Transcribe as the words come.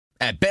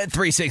At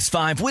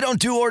Bet365, we don't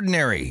do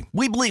ordinary.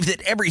 We believe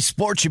that every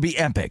sport should be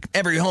epic.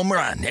 Every home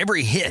run,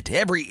 every hit,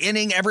 every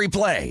inning, every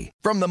play.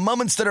 From the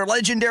moments that are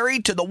legendary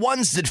to the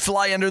ones that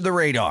fly under the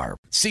radar.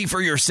 See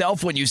for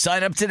yourself when you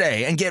sign up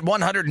today and get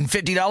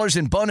 $150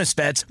 in bonus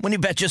bets when you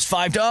bet just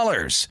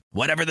 $5.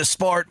 Whatever the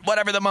sport,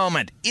 whatever the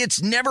moment,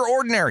 it's never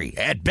ordinary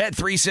at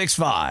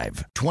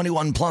Bet365.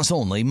 21 plus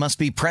only. Must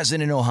be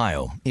present in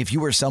Ohio. If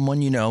you or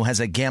someone you know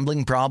has a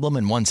gambling problem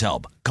and wants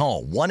help,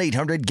 call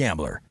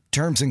 1-800-GAMBLER.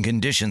 Terms and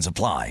conditions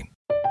apply.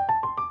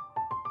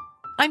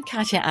 I'm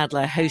Katya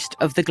Adler, host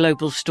of The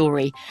Global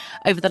Story.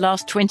 Over the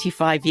last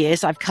 25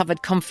 years, I've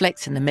covered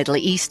conflicts in the Middle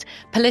East,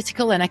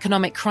 political and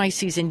economic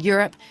crises in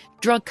Europe,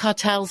 drug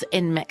cartels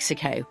in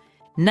Mexico.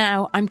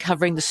 Now I'm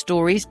covering the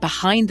stories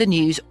behind the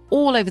news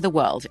all over the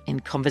world in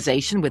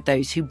conversation with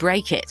those who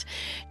break it.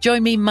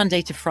 Join me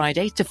Monday to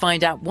Friday to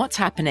find out what's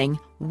happening,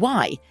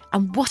 why,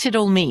 and what it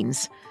all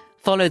means.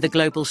 Follow The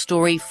Global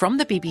Story from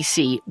the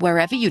BBC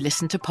wherever you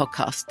listen to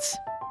podcasts.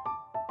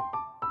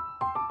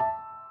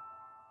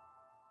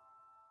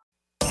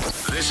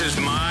 This is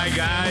My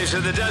Guys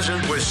in the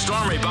Desert with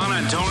Stormy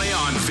Buonantony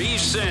on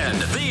VSiN,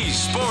 the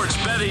Sports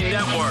Betting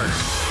Network.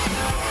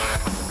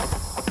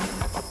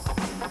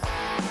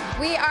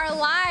 We are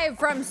live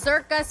from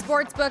Circa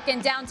Sportsbook in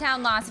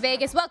downtown Las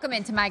Vegas. Welcome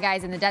into My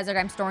Guys in the Desert.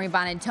 I'm Stormy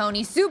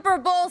Buonantony. Super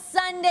Bowl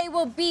Sunday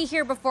will be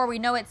here before we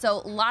know it,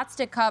 so lots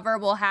to cover.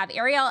 We'll have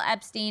Ariel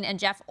Epstein and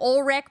Jeff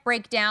Ulrich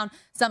break down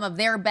some of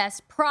their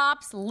best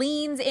props,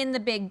 leans in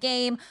the big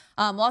game.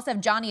 We'll also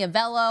have Johnny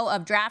Avello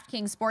of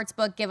DraftKings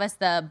Sportsbook give us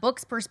the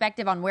book's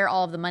perspective on where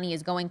all of the money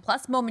is going.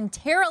 Plus,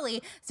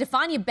 momentarily,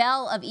 Stefania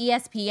Bell of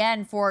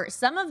ESPN for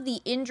some of the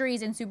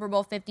injuries in Super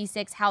Bowl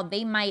 56, how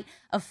they might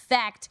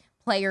affect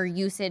player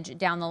usage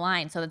down the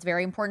line. So that's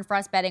very important for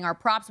us betting our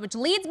props, which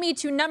leads me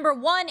to number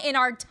one in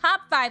our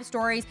top 5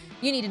 stories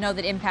you need to know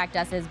that impact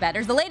us as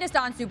bettors. The latest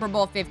on Super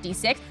Bowl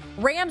 56.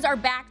 Rams are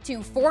back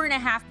to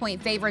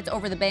 4.5-point favorites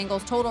over the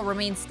Bengals. Total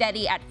remains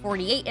steady at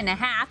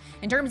 48.5.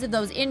 In terms of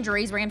those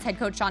injuries, Rams head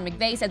coach Sean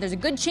McVay said there's a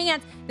good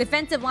chance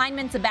defensive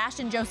lineman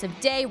Sebastian Joseph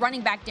Day,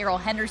 running back Darrell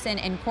Henderson,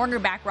 and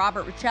cornerback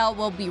Robert Rochell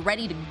will be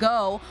ready to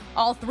go.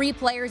 All 3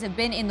 players have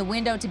been in the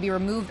window to be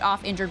removed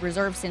off injured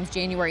reserve since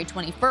January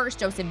 21st.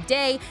 Joseph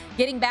Day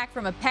getting back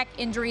from a pec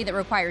injury that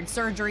required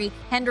surgery.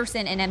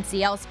 Henderson an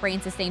MCL sprain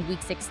sustained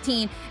week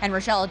 16, and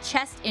Rochell a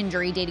chest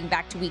injury dating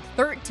back to week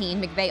 13.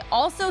 McVay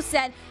also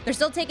said they're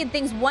still taking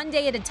things one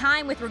day at a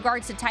time with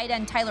regards to tight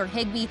end Tyler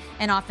Higbee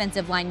and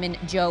offensive lineman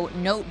Joe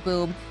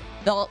Noteboom.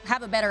 They'll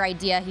have a better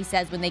idea, he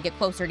says, when they get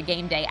closer to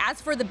game day. As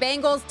for the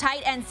Bengals,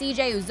 tight end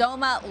CJ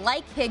Uzomah,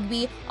 like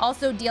Higbee,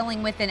 also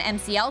dealing with an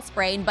MCL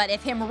sprain. But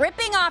if him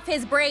ripping off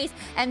his brace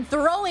and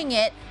throwing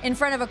it in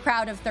front of a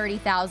crowd of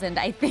 30,000,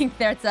 I think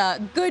that's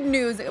a good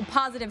news, a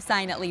positive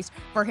sign at least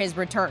for his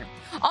return.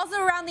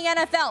 Also around the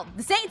NFL,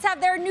 the Saints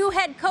have their new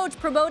head coach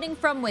promoting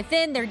from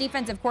within. Their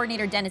defensive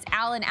coordinator, Dennis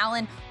Allen.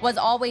 Allen was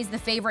always the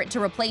favorite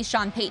to replace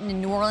Sean Payton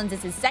in New Orleans.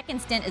 It's his second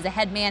stint as a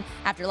head man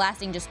after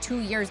lasting just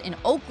 2 years in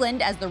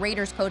Oakland as the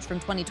Raiders coach from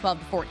 2012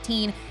 to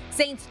 14.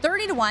 Saints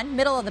 30-1,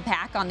 middle of the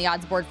pack on the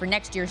odds board for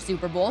next year's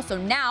Super Bowl.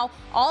 So now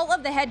all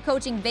of the head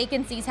coaching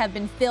vacancies have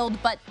been filled,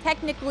 but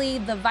technically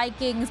the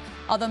Vikings,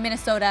 although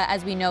Minnesota,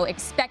 as we know,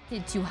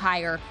 expected to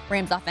hire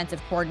Rams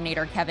offensive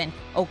coordinator Kevin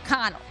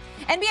O'Connell.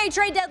 NBA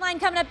trade deadline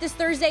coming up this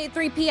Thursday at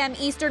 3 p.m.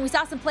 Eastern. We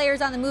saw some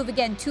players on the move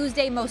again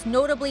Tuesday, most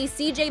notably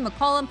C.J.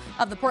 McCollum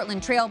of the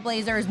Portland Trail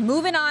Blazers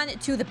moving on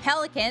to the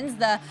Pelicans.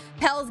 The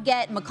Pels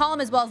get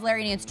McCollum as well as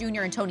Larry Nance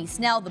Jr. and Tony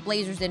Snell. The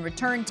Blazers in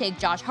return take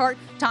Josh Hart,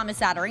 Thomas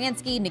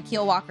Satoransky,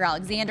 Nickeil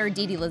Walker-Alexander,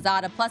 Didi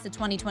Louzada, plus a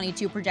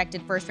 2022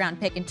 projected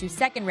first-round pick and 2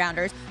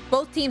 second-rounders.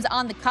 Both teams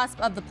on the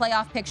cusp of the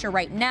playoff picture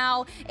right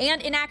now.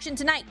 And in action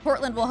tonight,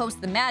 Portland will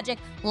host the Magic,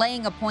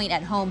 laying a point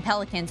at home.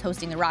 Pelicans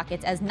hosting the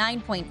Rockets as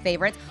 9-point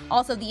favorites.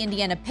 Also, the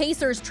Indiana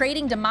Pacers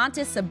trading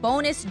DeMontis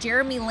Sabonis,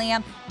 Jeremy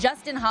Lamb,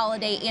 Justin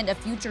Holiday, and a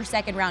future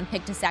second-round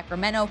pick to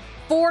Sacramento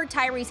for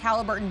Tyrese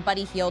Halliburton,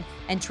 Buddy Hield,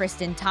 and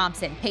Tristan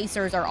Thompson.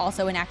 Pacers are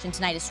also in action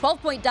tonight as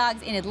 12-point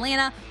dogs in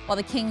Atlanta, while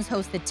the Kings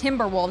host the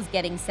Timberwolves,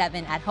 getting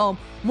 7 at home.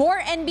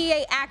 More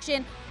NBA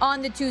action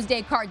on the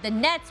Tuesday card. The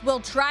Nets will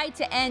try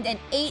to end an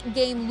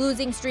 8-game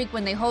losing streak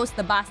when they host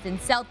the Boston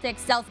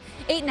Celtics. Celtics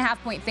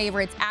 8.5-point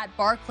favorites at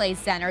Barclays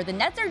Center. The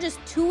Nets are just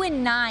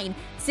 2-9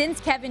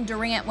 since Kevin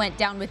Durant went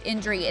down with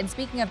injury. And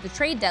speaking of the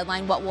trade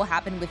deadline, what will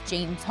happen with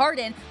James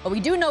Harden? What we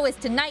do know is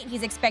tonight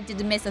he's expected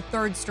to miss a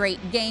 3rd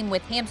straight game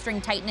with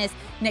hamstring tightness.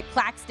 Nick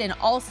Claxton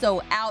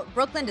also out.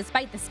 Brooklyn,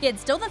 despite the skid,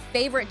 still the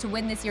favorite to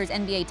win this year's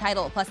NBA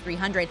title at plus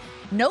 300.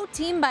 No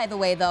team, by the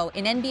way, though,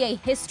 in NBA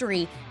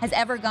history has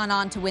ever gone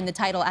on to win the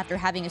title after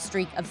having a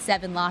streak of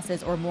 7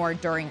 losses or more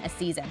during a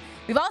season.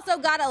 We've also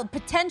got a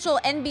potential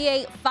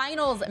NBA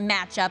Finals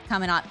matchup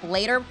coming up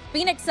later.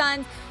 Phoenix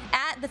Suns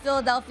at at the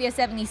Philadelphia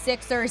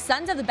 76ers.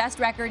 Suns have the best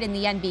record in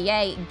the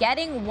NBA,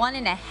 getting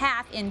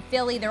 1.5 in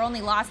Philly. Their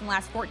only loss in the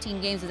last 14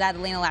 games was at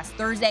Atlanta last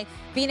Thursday.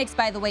 Phoenix,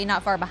 by the way,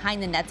 not far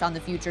behind the Nets on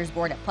the futures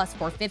board at plus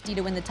 450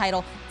 to win the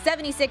title.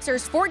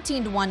 76ers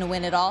 14-1 to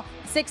win it all,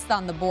 6th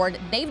on the board.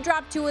 They've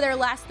dropped 2 of their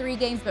last 3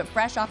 games, but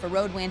fresh off a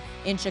road win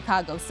in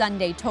Chicago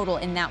Sunday. Total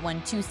in that one,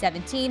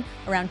 217,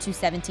 around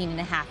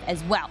 217.5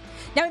 as well.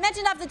 Now, we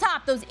mentioned off the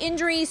top those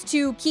injuries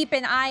to keep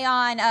an eye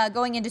on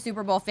going into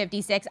Super Bowl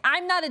 56.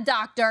 I'm not a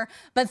doctor,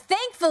 but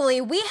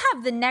thankfully we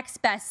have the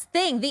next best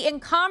thing. The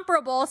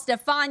incomparable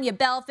Stephania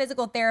Bell,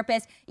 physical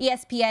therapist,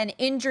 ESPN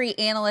injury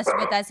analyst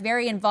with us,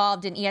 very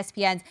involved in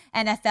ESPN's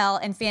NFL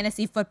and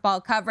fantasy football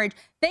coverage.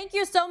 Thank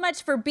you so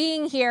much for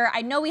being here.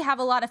 I know we have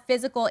a lot of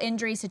physical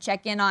injuries to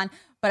check in on,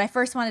 but I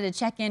first wanted to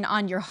check in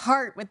on your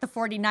heart with the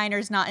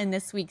 49ers not in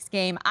this week's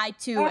game. I,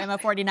 too, am a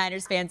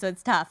 49ers fan, so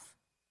it's tough.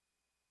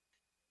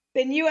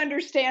 Then you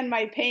understand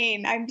my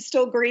pain. I'm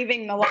still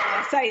grieving the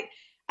loss.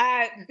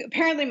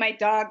 Apparently my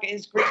dog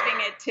is grieving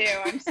it too.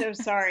 I'm so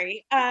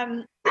sorry.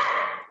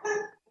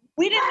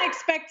 We didn't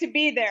expect to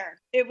be there.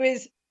 It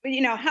was,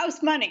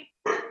 house money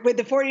with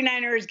the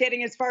 49ers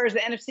getting as far as the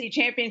NFC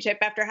Championship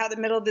after how the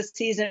middle of the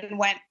season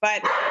went.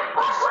 But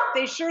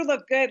they sure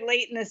look good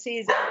late in the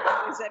season.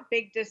 It was a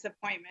big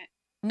disappointment.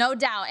 No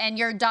doubt. And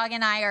your dog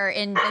and I are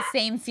in the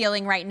same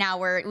feeling right now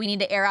where we need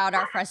to air out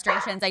our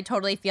frustrations. I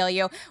totally feel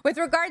you. With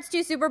regards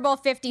to Super Bowl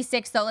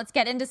 56, though, let's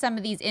get into some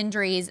of these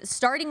injuries.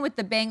 Starting with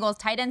the Bengals,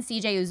 tight end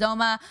CJ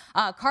Uzomah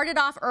carted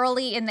off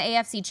early in the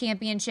AFC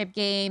Championship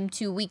game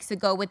 2 weeks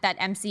ago with that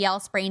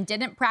MCL sprain.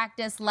 Didn't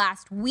practice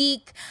last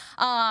week.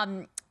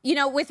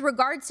 With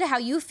regards to how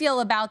you feel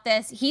about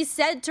this, he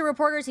said to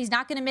reporters he's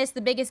not going to miss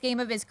the biggest game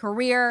of his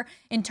career.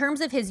 In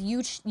terms of his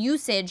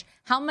usage,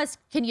 how much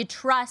can you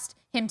trust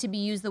him to be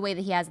used the way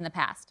that he has in the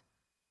past?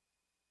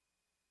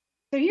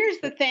 So here's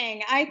the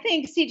thing. I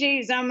think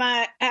CJ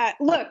Uzomah,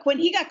 look, when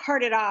he got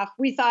carted off,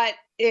 we thought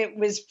it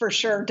was for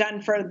sure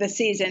done for the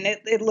season.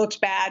 It looks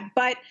bad.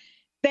 But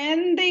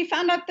then they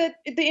found out that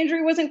the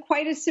injury wasn't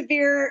quite as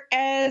severe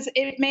as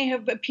it may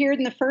have appeared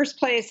in the first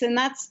place. And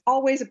that's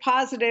always a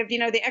positive.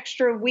 The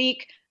extra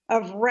week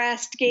of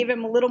rest gave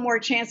him a little more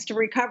chance to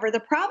recover.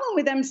 The problem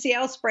with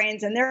MCL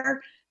sprains, and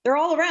they're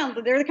all around,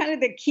 they're kind of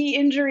the key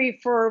injury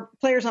for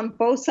players on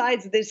both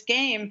sides of this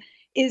game,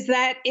 is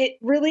that it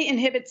really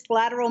inhibits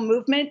lateral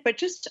movement, but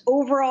just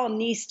overall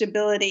knee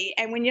stability.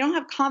 And when you don't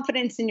have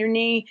confidence in your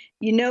knee,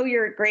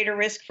 you're at greater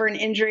risk for an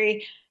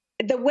injury.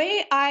 The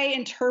way I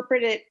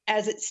interpret it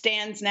as it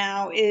stands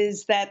now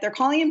is that they're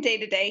calling him day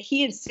to day.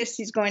 He insists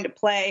he's going to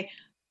play.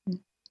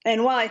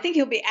 And while I think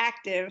he'll be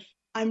active,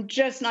 I'm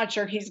just not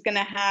sure he's going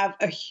to have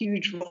a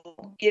huge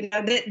role.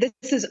 This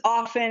is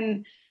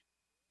often,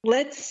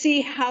 let's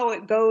see how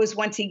it goes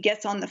once he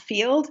gets on the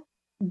field.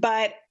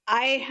 But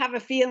I have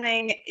a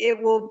feeling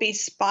it will be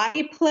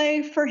spotty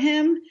play for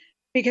him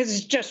because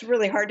it's just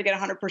really hard to get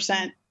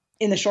 100%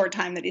 in the short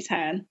time that he's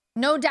had.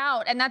 No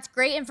doubt. And that's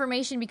great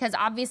information because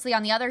obviously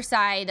on the other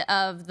side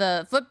of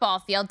the football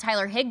field,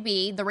 Tyler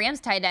Higbee, the Rams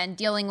tight end,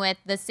 dealing with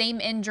the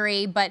same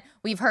injury, but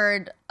we've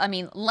heard,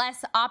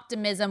 less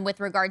optimism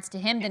with regards to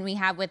him than we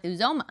have with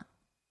Uzomah.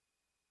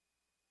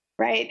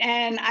 Right.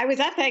 And I was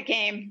at that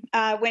game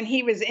when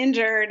he was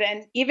injured,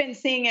 and even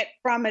seeing it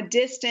from a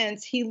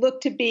distance, he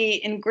looked to be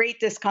in great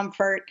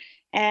discomfort.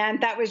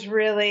 And that was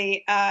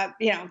really, a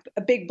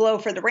big blow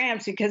for the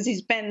Rams because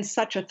he's been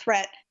such a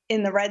threat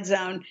in the red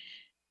zone.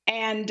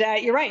 And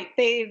you're right.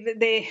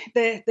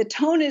 The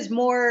tone is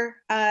more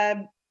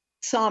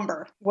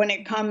somber when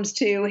it comes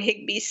to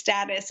Higbee's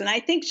status. And I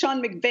think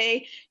Sean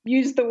McVay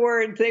used the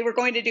words they were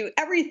going to do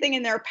everything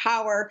in their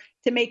power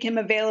to make him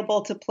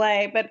available to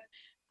play. But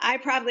I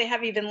probably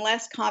have even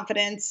less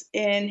confidence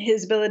in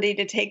his ability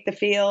to take the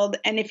field.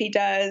 And if he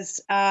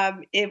does,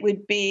 it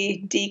would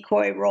be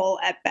decoy role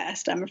at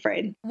best, I'm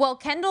afraid. Well,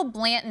 Kendall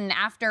Blanton,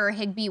 after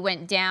Higbee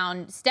went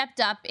down, stepped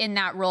up in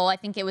that role. I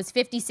think it was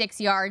 56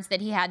 yards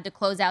that he had to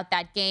close out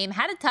that game.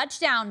 Had a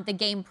touchdown the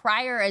game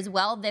prior as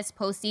well this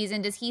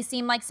postseason. Does he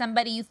seem like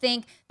somebody you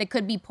think that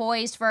could be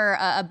poised for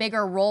a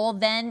bigger role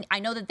then? I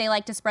know that they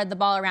like to spread the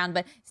ball around,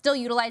 but still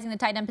utilizing the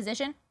tight end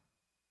position?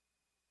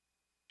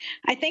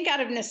 I think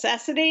out of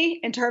necessity,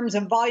 in terms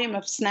of volume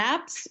of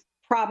snaps,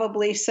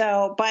 probably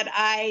so. But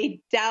I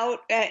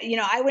doubt,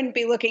 I wouldn't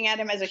be looking at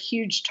him as a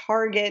huge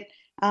target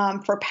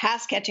for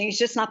pass catching. He's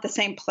just not the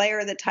same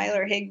player that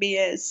Tyler Higbee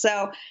is.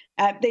 So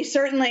they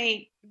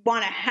certainly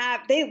want to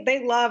have,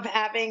 they love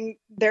having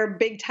their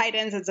big tight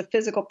ends as a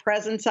physical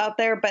presence out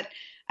there. But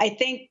I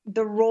think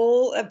the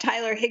role of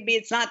Tyler Higbee,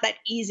 it's not that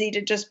easy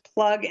to just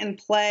plug and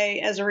play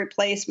as a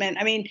replacement.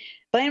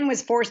 Blanton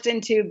was forced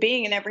into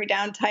being an every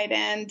down tight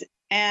end,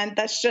 and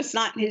that's just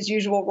not his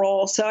usual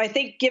role. So I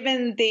think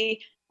given the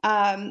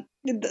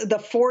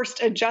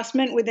forced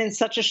adjustment within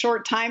such a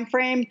short time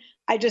frame,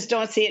 I just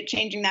don't see it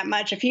changing that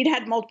much. If he'd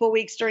had multiple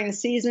weeks during the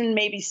season,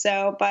 maybe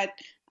so, but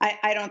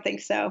I don't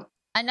think so.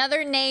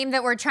 Another name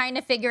that we're trying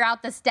to figure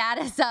out the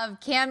status of,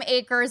 Cam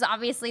Akers,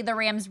 obviously the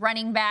Rams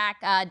running back,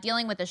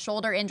 dealing with a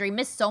shoulder injury,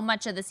 missed so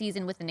much of the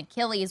season with an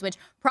Achilles, which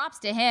props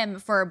to him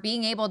for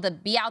being able to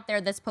be out there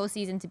this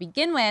postseason to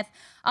begin with.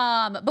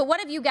 But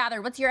what have you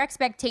gathered? What's your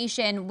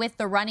expectation with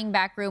the running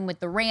back room with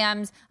the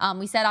Rams?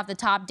 We said off the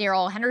top,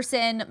 Darrell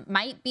Henderson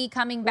might be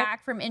coming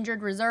back from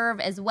injured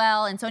reserve as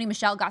well, and Sony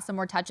Michel got some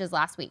more touches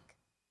last week.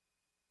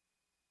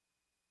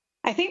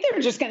 I think they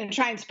were just going to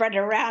try and spread it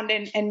around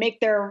and make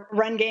their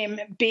run game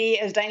be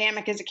as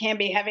dynamic as it can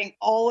be, having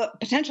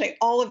potentially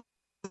all of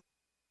the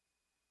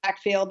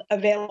backfield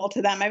available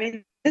to them. I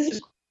mean, this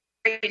is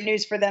great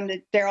news for them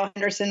that Darrell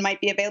Henderson might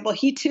be available.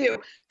 He,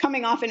 too,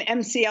 coming off an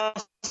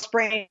MCL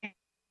sprain,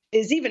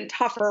 is even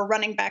tougher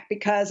running back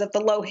because of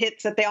the low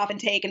hits that they often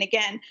take. And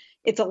again,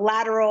 it's a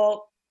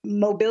lateral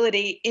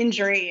mobility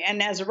injury.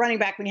 And as a running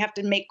back, when you have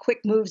to make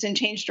quick moves and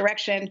change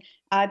direction,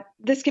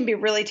 this can be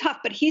really tough,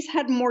 but he's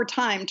had more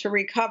time to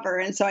recover.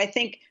 And so I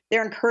think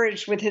they're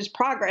encouraged with his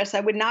progress.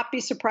 I would not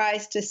be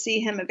surprised to see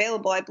him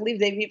available. I believe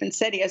they've even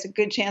said he has a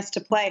good chance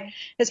to play.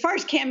 As far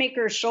as Cam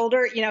Akers'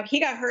 shoulder, he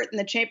got hurt in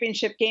the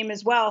championship game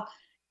as well.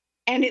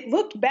 And it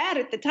looked bad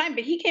at the time,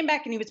 but he came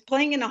back and he was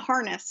playing in a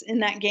harness in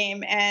that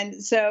game. And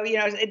so,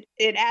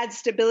 it adds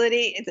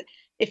stability.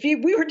 If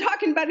we were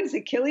talking about his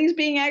Achilles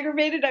being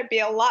aggravated, I'd be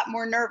a lot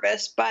more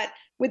nervous. But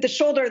with the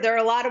shoulder, there are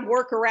a lot of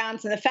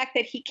workarounds. And the fact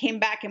that he came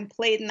back and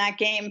played in that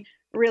game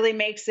really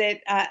makes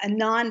it a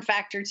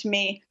non-factor to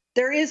me.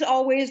 There is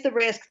always the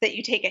risk that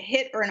you take a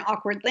hit or an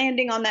awkward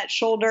landing on that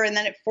shoulder, and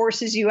then it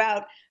forces you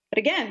out. But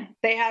again,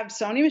 they have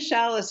Sony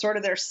Michel as sort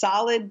of their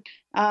solid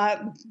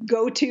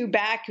go-to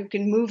back who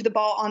can move the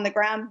ball on the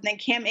ground. And then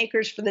Cam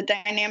Akers for the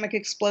dynamic,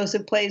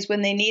 explosive plays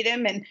when they need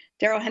him, and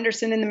Darrell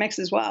Henderson in the mix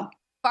as well.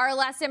 Far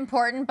less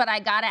important, but I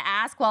got to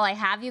ask while I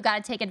have you, got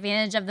to take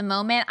advantage of the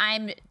moment.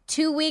 I'm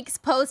 2 weeks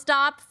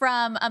post-op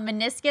from a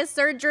meniscus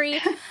surgery.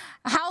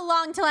 How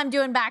long till I'm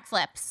doing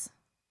backflips?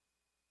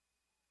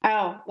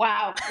 Oh,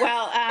 wow.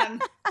 Well,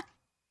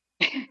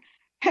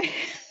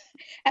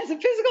 as a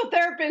physical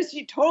therapist,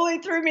 you totally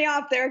threw me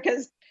off there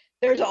because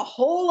there's a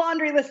whole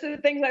laundry list of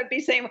things I'd be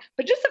saying.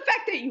 But just the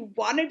fact that you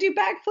want to do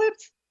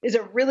backflips is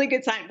a really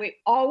good sign. We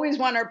always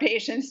want our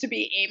patients to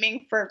be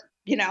aiming for,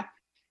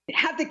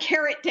 have the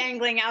carrot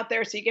dangling out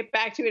there so you get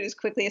back to it as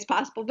quickly as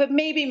possible. But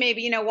maybe,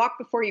 walk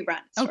before you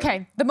run.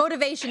 Okay. The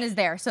motivation is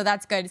there, so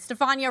that's good.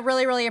 Stefania,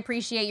 really, really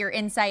appreciate your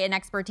insight and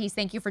expertise.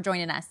 Thank you for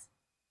joining us.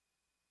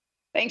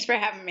 Thanks for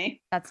having me.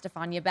 That's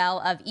Stefania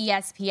Bell of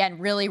ESPN.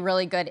 Really,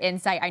 really good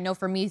insight. I know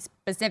for me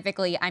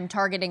specifically, I'm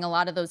targeting a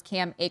lot of those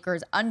Cam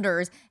Akers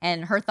unders,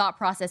 and her thought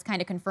process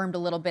kind of confirmed a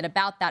little bit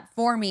about that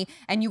for me.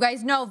 And you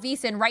guys know,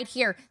 VSiN right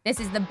here, this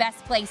is the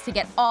best place to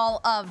get all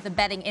of the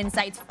betting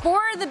insights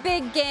for the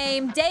big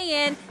game,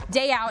 day in,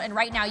 day out. And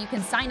right now you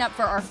can sign up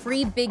for our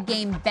free big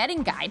game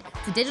betting guide.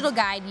 It's a digital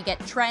guide. You get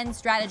trends,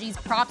 strategies,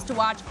 props to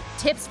watch,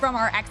 tips from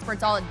our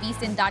experts, all at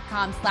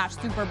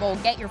vsin.com/Super Bowl.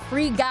 Get your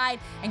free guide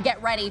and get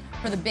ready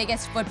for the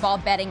biggest football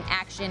betting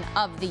action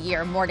of the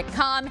year. More to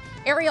come.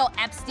 Ariel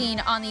Epstein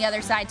on the other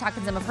side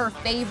talking some of her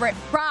favorite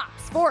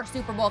props for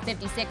Super Bowl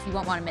 56. You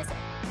won't want to miss it.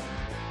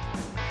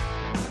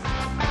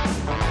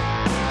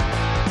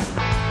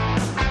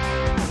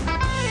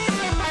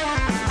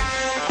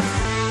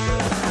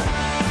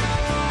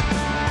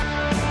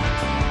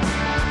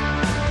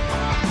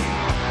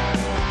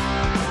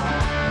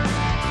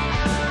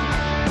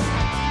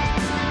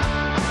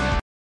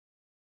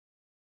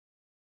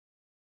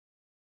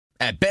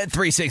 At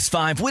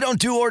Bet365, we don't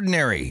do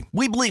ordinary.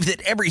 We believe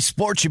that every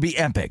sport should be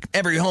epic.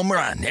 Every home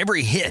run,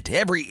 every hit,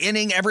 every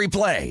inning, every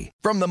play.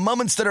 From the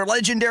moments that are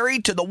legendary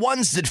to the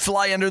ones that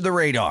fly under the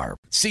radar.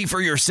 See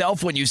for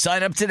yourself when you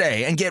sign up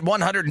today and get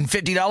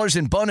 $150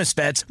 in bonus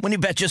bets when you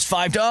bet just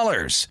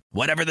 $5.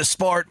 Whatever the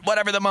sport,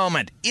 whatever the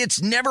moment,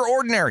 it's never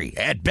ordinary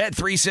at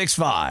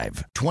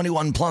Bet365.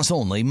 21 plus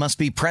only. Must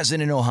be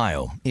present in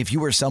Ohio. If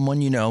you or someone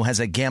you know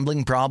has a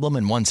gambling problem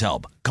and wants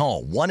help,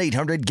 call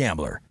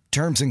 1-800-GAMBLER.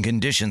 Terms and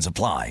conditions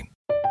apply.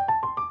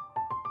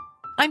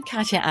 I'm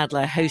Katya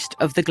Adler, host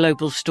of The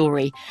Global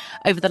Story.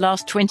 Over the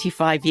last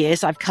 25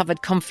 years, I've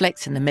covered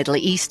conflicts in the Middle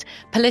East,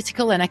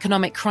 political and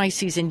economic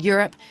crises in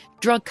Europe,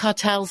 drug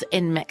cartels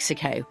in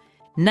Mexico.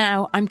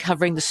 Now I'm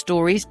covering the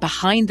stories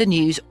behind the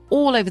news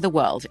all over the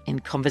world in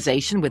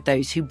conversation with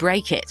those who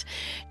break it.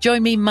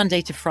 Join me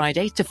Monday to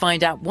Friday to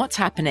find out what's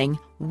happening,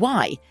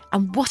 why,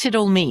 and what it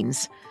all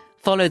means.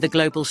 Follow The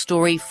Global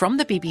Story from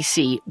the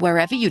BBC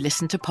wherever you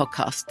listen to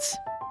podcasts.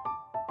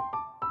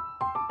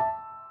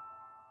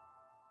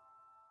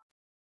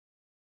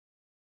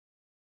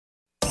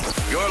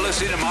 You're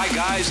listening to My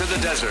Guys in the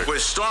Desert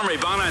with Stormy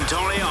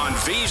Buonantony on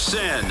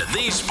VSiN,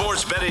 the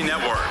Sports Betting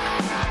Network.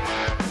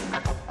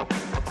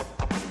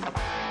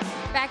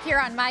 back here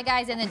on My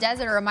Guys in the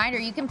Desert. A reminder,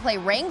 you can play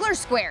Wrangler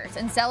Squares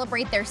and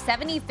celebrate their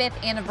 75th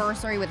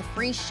anniversary with a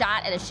free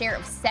shot at a share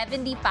of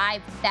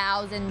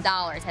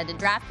 $75,000. Head to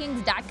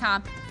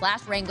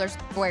DraftKings.com/Wrangler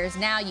Squares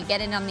now. You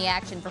get in on the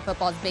action for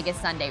football's biggest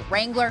Sunday.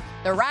 Wrangler,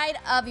 the ride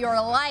of your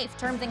life.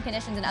 Terms and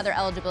conditions and other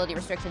eligibility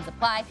restrictions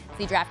apply.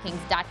 See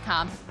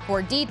DraftKings.com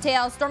for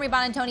details. Stormy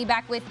Buonantony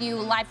back with you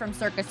live from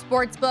Circa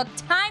Sportsbook.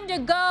 Time to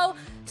go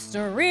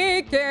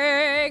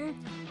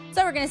streaking.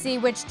 So we're going to see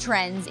which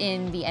trends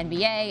in the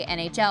NBA,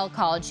 NHL,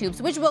 college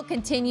hoops, which will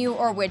continue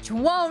or which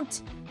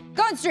won't.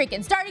 Going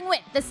streaking, starting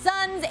with the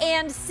Suns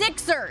and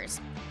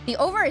Sixers. The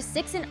over is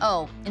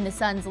 6-0 in the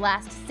Suns'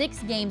 last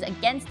 6 games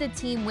against a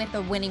team with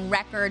a winning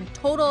record.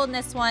 Total in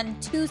this one,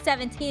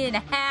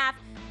 217.5.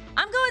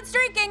 I'm going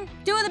streaking.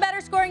 2 of the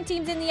better scoring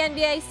teams in the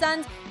NBA.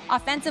 Suns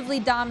offensively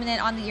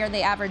dominant on the year.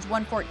 They average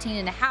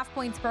 114.5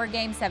 points per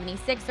game.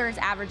 76ers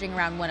averaging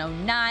around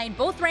 109.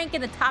 Both rank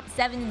in the top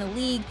 7 in the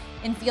league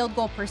in field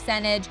goal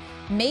percentage.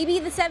 Maybe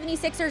the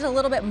 76ers a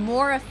little bit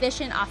more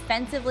efficient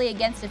offensively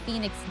against a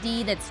Phoenix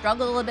D that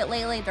struggled a little bit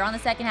lately. They're on the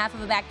second half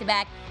of a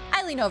back-to-back.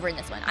 I lean over in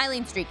this one. I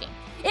lean streaking.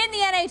 In the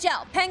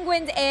NHL,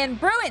 Penguins and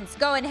Bruins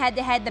going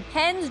head-to-head. The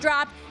Pens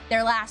dropped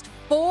their last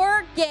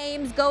 4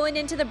 games going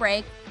into the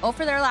break. Oh,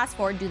 for their last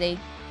 4. Do they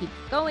keep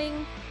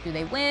going? Do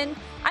they win?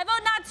 I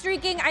vote not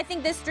streaking. I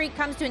think this streak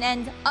comes to an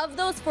end. Of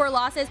those 4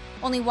 losses,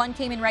 only 1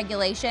 came in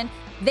regulation.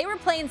 They were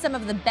playing some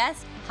of the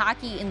best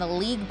hockey in the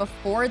league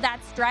before that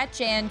stretch.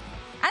 And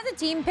as a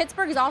team,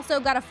 Pittsburgh has also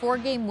got a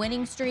 4-game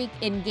winning streak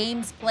in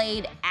games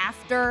played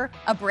after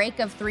a break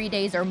of 3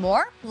 days or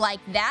more. Like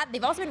that.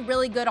 They've also been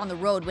really good on the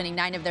road, winning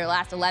 9 of their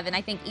last 11.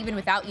 I think even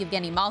without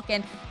Evgeny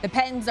Malkin, the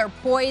Pens are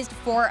poised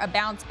for a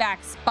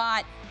bounce-back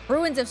spot.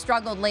 Bruins have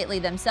struggled lately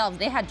themselves.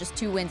 They had just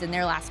 2 wins in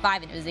their last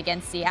 5, and it was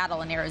against Seattle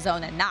and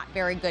Arizona. Not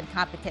very good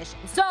competition.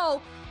 So,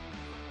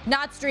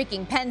 not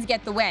streaking. Pens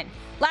get the win.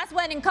 Last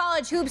one in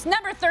college hoops,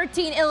 number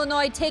 13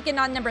 Illinois taking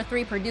on number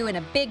 3 Purdue in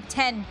a Big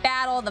Ten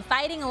battle. The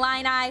Fighting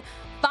Illini,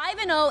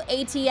 5-0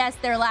 ATS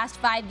their last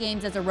 5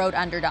 games as a road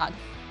underdog.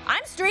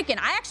 I'm streaking.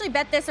 I actually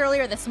bet this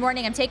earlier this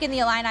morning. I'm taking the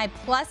Illini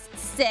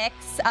 +6.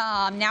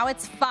 Now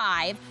it's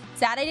 5.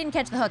 Sad I didn't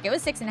catch the hook. It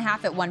was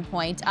 6.5 at one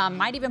point.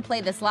 Might even play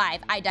this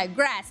live. I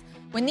digress.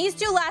 When these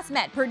two last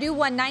met, Purdue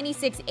won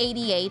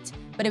 96-88,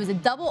 but it was a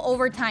double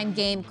overtime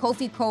game.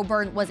 Kofi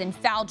Coburn was in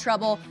foul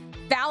trouble,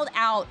 fouled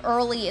out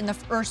early in the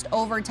first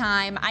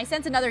overtime. I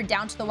sense another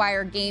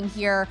down-to-the-wire game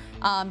here.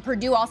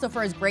 Purdue also,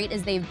 for as great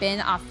as they've been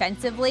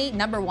offensively,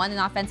 number 1 in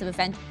offensive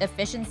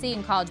efficiency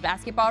in college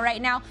basketball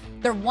right now.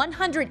 They're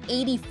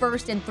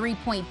 181st in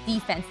three-point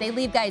defense. They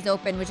leave guys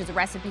open, which is a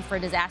recipe for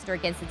disaster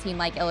against a team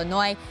like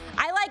Illinois.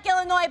 I like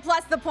Illinois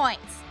plus the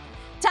points.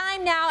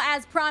 Time now,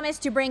 as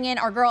promised, to bring in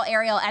our girl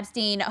Ariel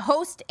Epstein,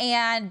 host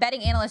and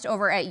betting analyst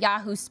over at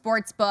Yahoo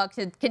Sportsbook,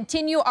 to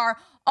continue our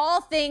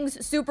all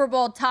things Super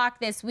Bowl talk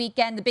this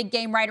weekend. The big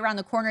game right around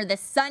the corner this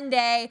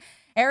Sunday.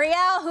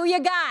 Ariel, who you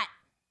got?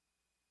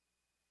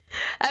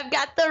 I've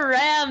got the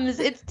Rams.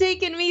 It's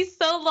taken me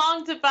so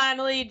long to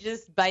finally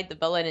just bite the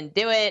bullet and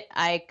do it.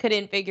 I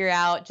couldn't figure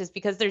out, just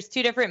because there's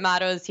 2 different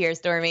mottos here,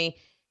 Stormy.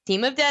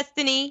 Team of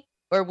Destiny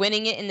or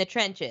winning it in the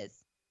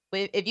trenches.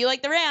 If you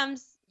like the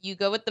Rams, you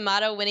go with the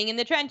motto winning in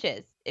the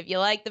trenches. If you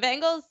like the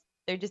Bengals,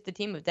 they're just a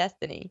team of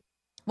destiny.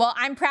 Well,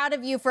 I'm proud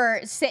of you for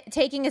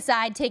taking a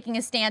side, taking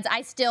a stance.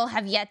 I still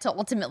have yet to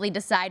ultimately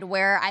decide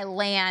where I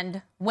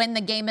land when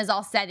the game is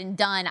all said and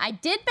done. I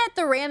did bet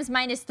the Rams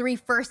 -3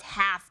 first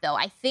half, though.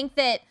 I think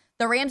that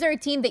the Rams are a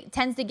team that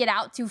tends to get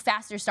out to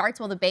faster starts,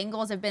 while the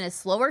Bengals have been a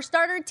slower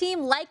starter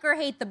team. Like or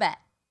hate the bet?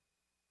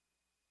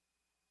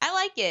 I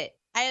like it.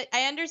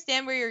 I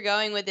understand where you're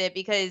going with it,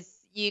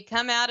 because you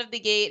come out of the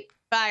gate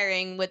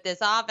firing with this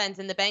offense,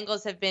 and the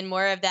Bengals have been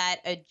more of that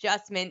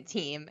adjustment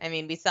team. I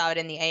mean, we saw it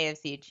in the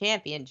AFC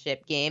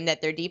Championship game that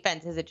their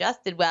defense has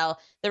adjusted well.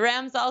 The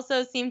Rams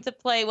also seem to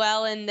play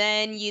well, and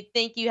then you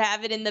think you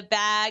have it in the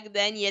bag,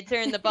 then you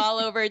turn the ball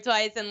over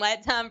twice and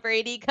let Tom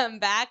Brady come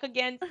back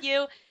against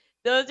you.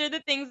 Those are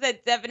the things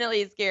that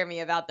definitely scare me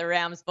about the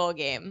Rams bowl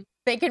game.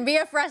 They can be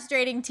a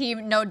frustrating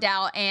team, no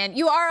doubt. And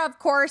you are, of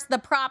course, the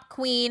prop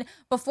queen.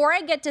 Before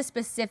I get to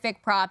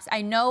specific props,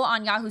 I know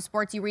on Yahoo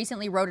Sports you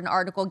recently wrote an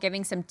article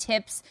giving some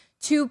tips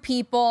to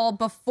people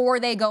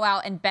before they go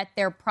out and bet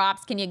their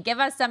props. Can you give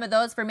us some of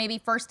those for maybe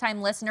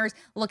first-time listeners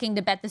looking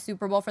to bet the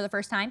Super Bowl for the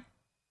first time?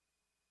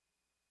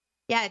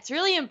 Yeah, it's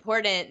really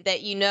important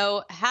that you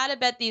know how to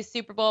bet these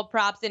Super Bowl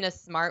props in a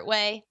smart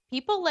way.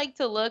 People like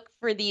to look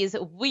for these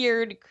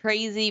weird,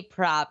 crazy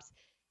props.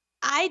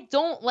 I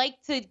don't like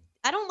to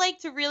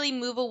really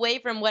move away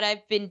from what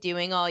I've been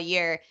doing all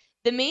year.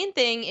 The main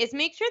thing is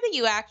make sure that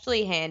you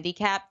actually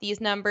handicap these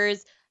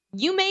numbers.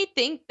 You may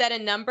think that a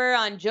number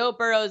on Joe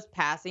Burrow's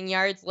passing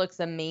yards looks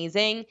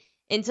amazing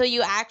until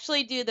you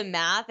actually do the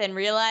math and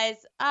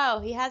realize,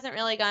 oh, he hasn't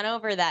really gone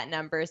over that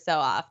number so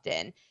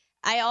often.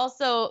 I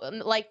also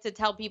like to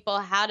tell people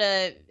how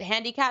to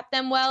handicap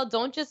them well.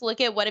 Don't just look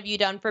at what have you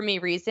done for me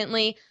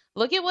recently.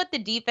 Look at what the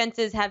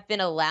defenses have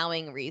been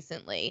allowing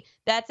recently.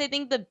 That's, I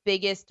think, the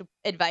biggest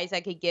advice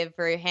I could give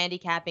for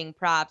handicapping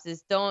props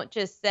is don't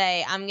just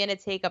say, I'm going to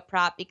take a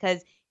prop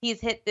because he's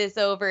hit this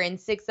over in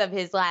 6 of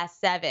his last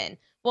 7.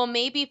 Well,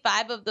 maybe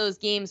 5 of those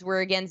games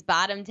were against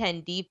bottom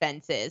 10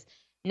 defenses.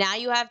 Now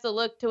you have to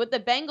look to what the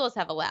Bengals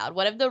have allowed.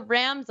 What have the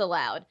Rams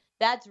allowed?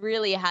 That's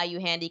really how you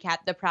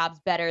handicap the props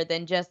better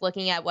than just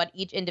looking at what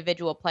each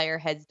individual player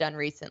has done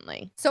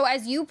recently. So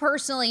as you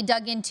personally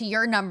dug into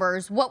your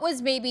numbers, what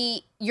was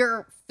maybe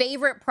your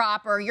favorite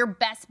prop or your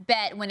best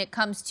bet when it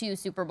comes to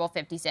Super Bowl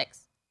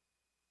 56?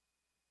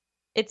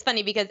 It's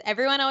funny because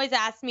everyone always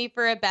asks me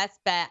for a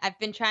best bet. I've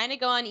been trying to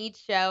go on each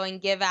show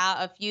and give out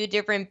a few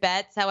different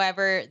bets.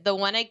 However, the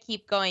one I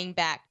keep going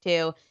back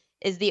to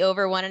is the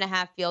over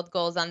 1.5 field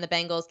goals on the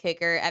Bengals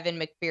kicker, Evan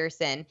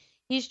McPherson.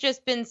 He's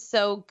just been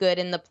so good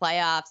in the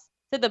playoffs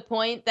to the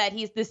point that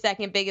he's the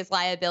second biggest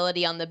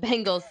liability on the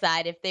Bengals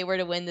side if they were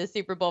to win the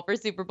Super Bowl for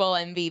Super Bowl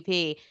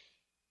MVP.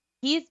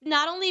 He's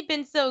not only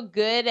been so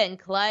good and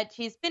clutch,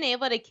 he's been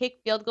able to kick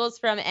field goals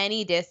from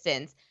any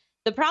distance.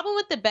 The problem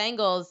with the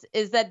Bengals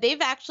is that they've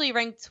actually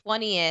ranked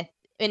 20th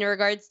in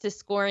regards to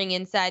scoring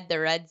inside the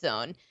red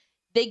zone.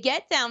 They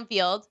get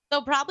downfield.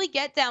 They'll probably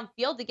get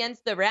downfield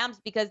against the Rams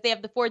because they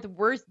have the 4th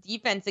worst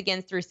defense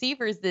against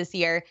receivers this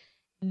year.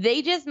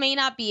 They just may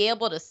not be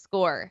able to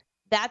score.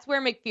 That's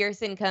where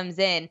McPherson comes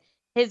in.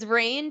 His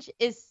range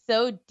is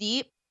so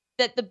deep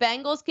that the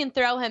Bengals can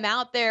throw him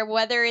out there,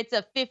 whether it's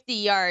a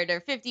 50-yard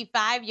or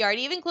 55-yard,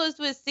 even close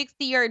to a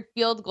 60-yard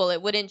field goal.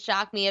 It wouldn't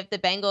shock me if the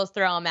Bengals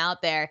throw him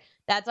out there.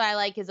 That's why I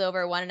like his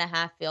over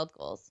 1.5 field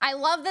goals. I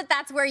love that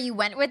that's where you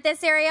went with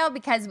this, Ariel,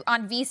 because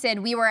on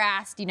VSiN, we were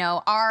asked,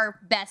 our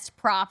best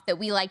prop that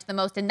we liked the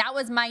most. And that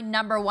was my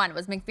number one,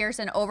 was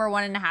McPherson over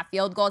 1.5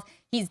 field goals.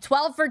 He's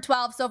 12 for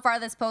 12 so far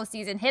this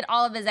postseason, hit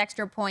all of his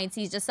extra points.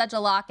 He's just such a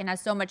lock and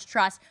has so much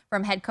trust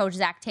from head coach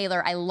Zach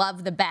Taylor. I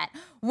love the bet.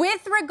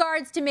 With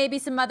regards to maybe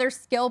some other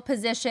skill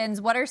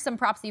positions, what are some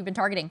props that you've been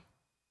targeting?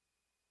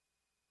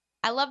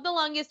 I love the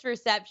longest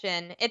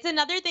reception. It's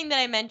another thing that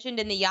I mentioned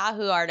in the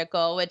Yahoo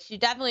article, which you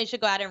definitely should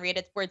go out and read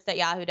at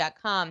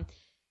sports.yahoo.com.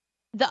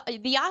 The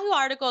Yahoo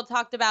article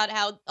talked about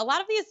how a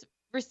lot of these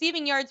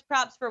receiving yards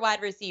props for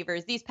wide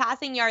receivers, these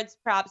passing yards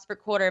props for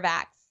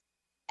quarterbacks,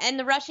 and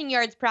the rushing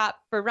yards prop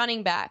for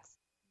running backs,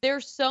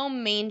 they're so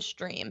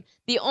mainstream.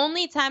 The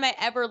only time I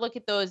ever look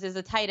at those is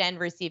a tight end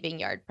receiving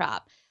yard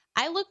prop.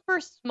 I look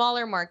for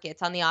smaller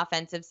markets on the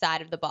offensive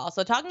side of the ball.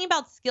 So talking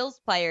about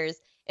skills players,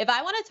 if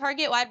I want to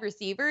target wide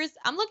receivers,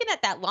 I'm looking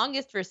at that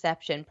longest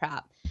reception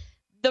prop.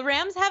 The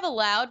Rams have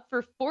allowed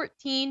for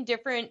 14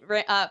 different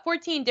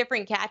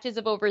catches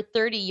of over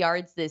 30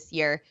 yards this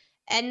year,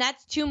 and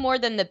that's 2 more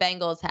than the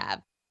Bengals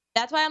have.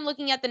 That's why I'm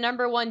looking at the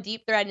number 1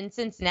 deep threat in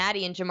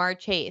Cincinnati and Jamar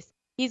Chase.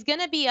 He's going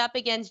to be up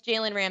against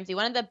Jalen Ramsey,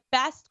 one of the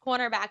best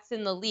cornerbacks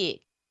in the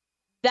league.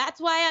 That's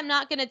why I'm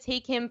not going to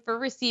take him for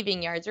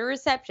receiving yards or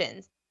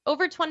receptions.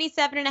 Over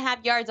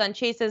 27.5 yards on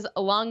Chase's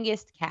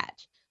longest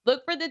catch.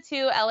 Look for the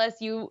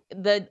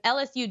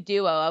LSU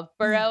duo of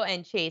Burrow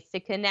and Chase to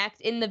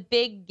connect in the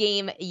big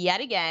game yet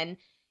again.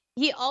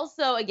 He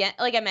also, again,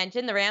 like I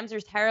mentioned, the Rams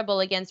are terrible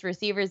against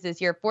receivers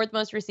this year, 4th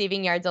most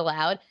receiving yards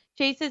allowed.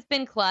 Chase has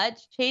been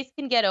clutch. Chase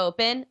can get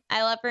open.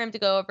 I love for him to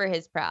go over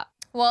his prop.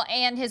 Well,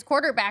 and his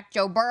quarterback,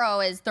 Joe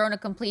Burrow, has thrown a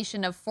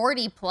completion of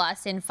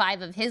 40+ in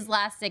 5 of his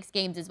last 6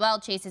 games as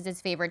well. Chase is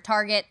his favorite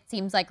target.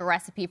 Seems like a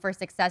recipe for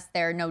success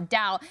there, no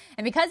doubt.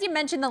 And because you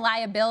mentioned the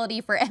liability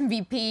for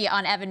MVP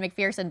on Evan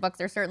McPherson, books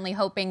are certainly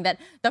hoping that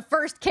the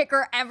first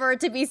kicker ever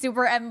to be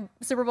Super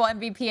Bowl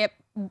MVP at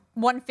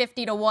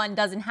 150-1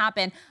 doesn't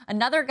happen.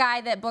 Another guy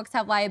that books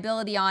have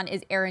liability on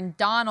is Aaron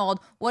Donald.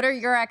 What are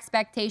your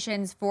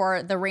expectations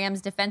for the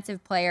Rams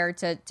defensive player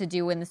to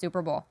do in the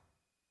Super Bowl?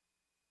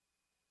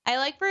 I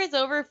like for his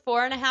over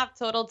 4.5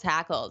 total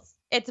tackles.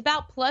 It's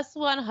about plus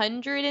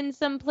 100 in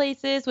some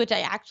places, which I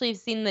actually have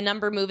seen the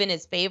number move in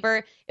his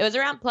favor. It was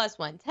around plus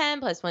 110,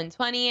 plus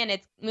 120, and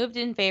it's moved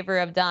in favor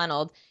of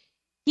Donald.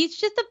 He's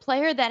just a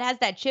player that has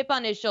that chip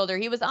on his shoulder.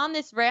 He was on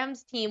this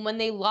Rams team when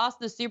they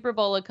lost the Super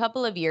Bowl a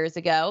couple of years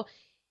ago.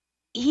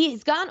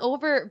 He's gone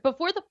over,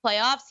 before the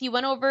playoffs, he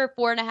went over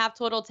 4.5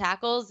 total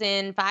tackles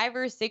in 5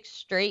 or 6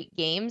 straight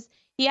games.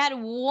 He had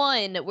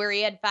one where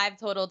he had 5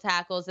 total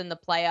tackles in the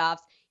playoffs.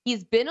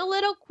 He's been a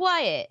little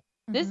quiet.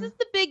 This is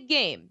the big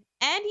game.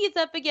 And he's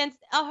up against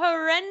a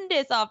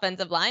horrendous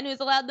offensive line who's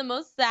allowed the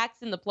most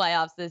sacks in the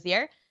playoffs this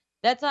year.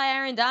 That's why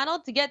Aaron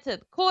Donald, to get to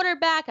the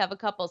quarterback, have a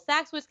couple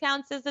sacks, which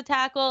counts as a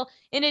tackle,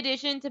 in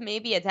addition to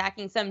maybe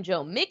attacking some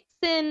Joe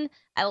Mixon.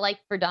 I like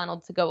for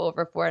Donald to go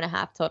over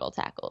 4.5 total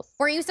tackles.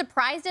 Were you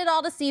surprised at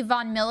all to see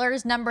Von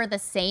Miller's number the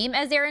same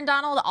as Aaron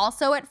Donald,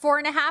 also at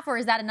 4.5, or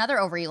is that another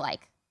over you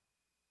like?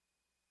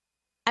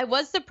 I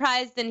was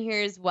surprised, and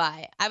here's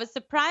why. I was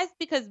surprised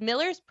because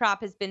Miller's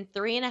prop has been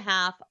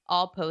 3.5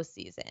 all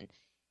postseason.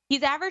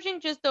 He's averaging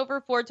just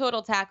over 4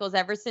 total tackles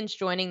ever since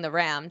joining the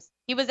Rams.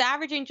 He was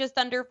averaging just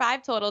under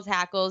 5 total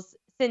tackles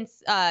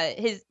since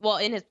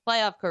in his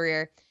playoff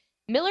career.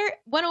 Miller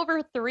went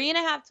over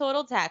 3.5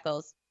 total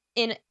tackles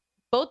in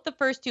both the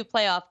first 2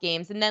 playoff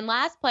games. And then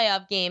last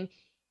playoff game,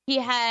 he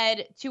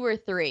had 2 or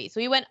 3. So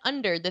he went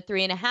under the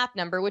 3.5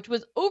 number, which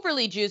was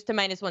overly juiced to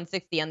minus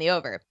 160 on the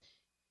over.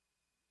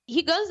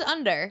 He goes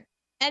under,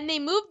 and they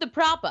moved the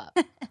prop up.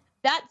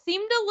 That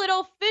seemed a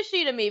little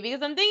fishy to me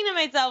because I'm thinking to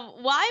myself,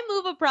 why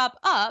move a prop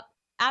up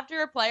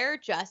after a player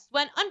just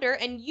went under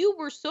and you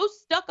were so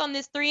stuck on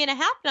this 3.5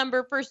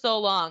 number for so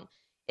long?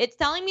 It's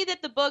telling me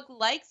that the book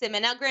likes him.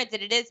 And now,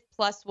 granted, it is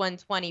plus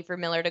 120 for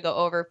Miller to go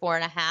over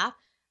 4.5.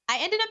 I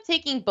ended up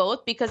taking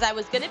both because I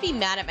was going to be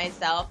mad at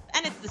myself,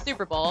 and it's the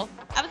Super Bowl.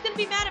 I was going to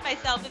be mad at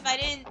myself if I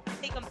didn't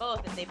take them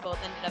both and they both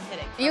ended up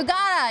hitting. You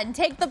gotta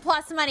take the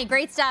plus money.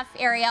 Great stuff,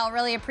 Ariel.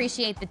 Really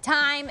appreciate the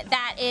time.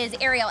 That is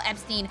Ariel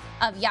Epstein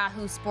of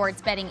Yahoo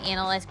Sports betting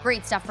analyst.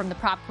 Great stuff from the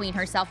prop queen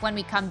herself. When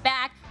we come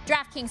back,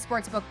 DraftKings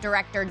Sportsbook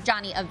Director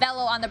Johnny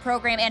Avello on the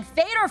program, and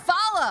fade or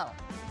follow.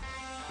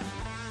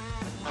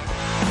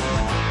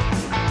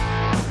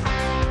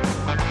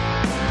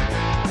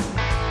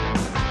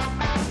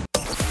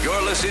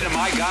 You're listening to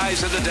My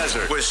Guys in the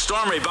Desert with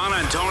Stormy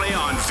Buonantony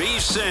on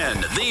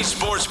VSiN, the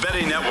Sports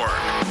Betting Network.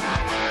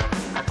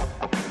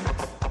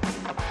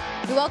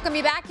 We welcome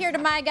you back here to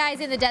My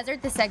Guys in the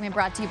Desert. This segment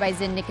brought to you by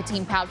Zyn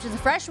Nicotine Pouches, a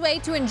fresh way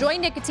to enjoy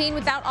nicotine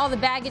without all the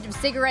baggage of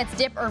cigarettes,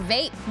 dip, or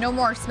vape. No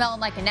more smelling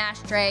like an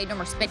ashtray, no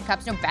more spit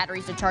cups, no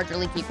batteries to charge or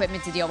leaky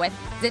equipment to deal with.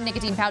 Zyn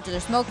Nicotine Pouches are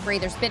smoke-free,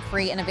 they're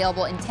spit-free, and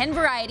available in 10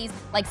 varieties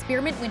like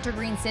spearmint,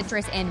 wintergreen,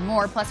 citrus, and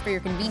more. Plus, for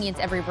your convenience,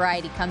 every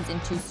variety comes in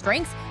 2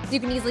 strengths, so you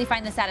can easily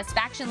find the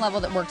satisfaction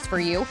level that works for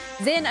you.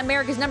 Zyn,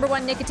 America's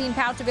 #1 nicotine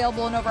pouch,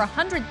 available in over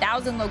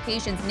 100,000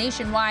 locations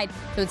nationwide,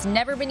 so it's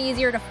never been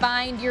easier to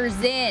find your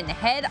Zyn.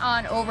 Head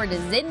on over to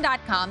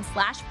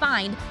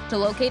zyn.com/find to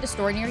locate a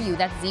store near you.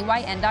 That's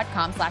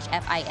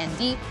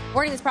zyn.com/FIND.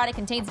 Warning, this product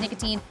contains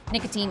nicotine.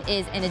 Nicotine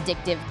is an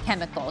addictive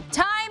chemical.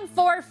 Time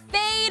for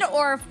fade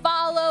or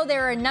follow.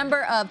 There are a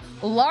number of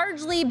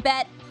largely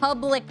bet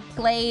public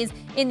plays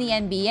in the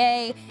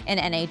NBA and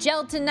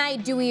NHL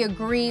tonight. Do we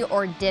agree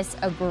or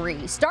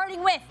disagree?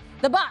 Starting with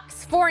the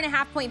Bucks,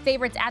 4.5-point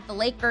favorites at the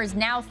Lakers,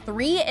 now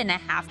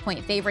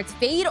 3.5-point favorites.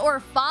 Fade or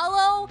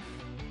follow?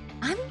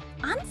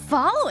 I'm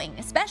following,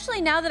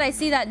 especially now that I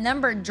see that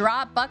number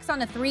drop. Bucks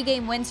on a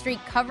 3-game win streak,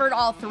 covered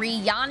all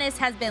 3. Giannis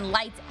has been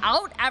lights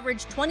out,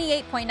 averaged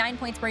 28.9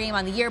 points per game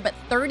on the year, but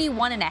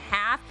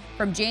 31.5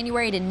 from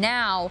January to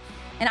now.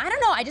 And I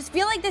don't know, I just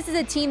feel like this is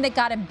a team that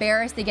got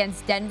embarrassed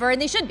against Denver,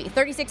 and they should be.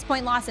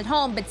 36-point loss at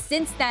home, but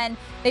since then,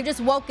 they've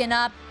just woken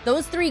up.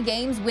 Those 3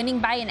 games winning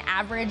by an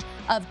average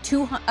of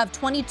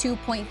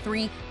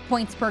 22.3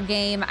 points per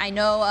game. I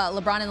know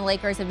LeBron and the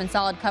Lakers have been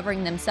solid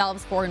covering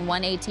themselves,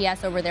 4-1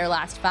 ATS over their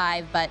last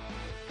 5, but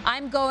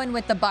I'm going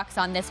with the Bucks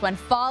on this one,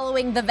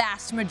 following the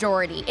vast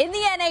majority. In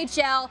the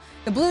NHL,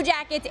 the Blue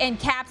Jackets and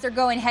Caps are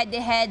going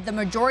head-to-head. The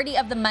majority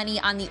of the money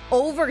on the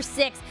over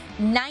 6,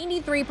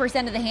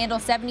 93% of the handle,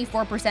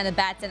 74% of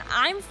bets, and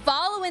I'm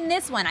following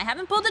this one. I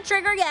haven't pulled the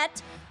trigger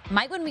yet.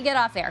 Might when we get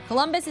off air.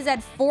 Columbus has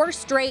had 4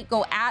 straight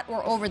go at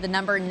or over the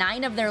number,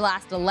 9 of their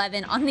last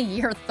 11 on the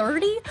year.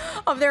 30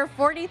 of their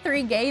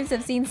 43 games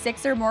have seen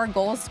 6 or more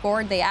goals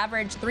scored. They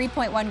average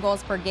 3.1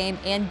 goals per game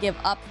and give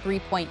up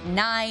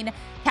 3.9.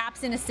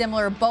 Caps in a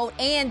similar boat,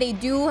 and they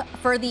do,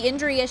 for the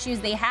injury issues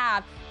they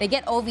have, they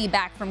get Ovi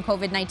back from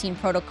COVID-19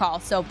 protocol,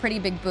 so pretty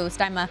big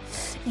boost. I'm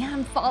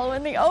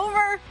following the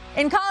over.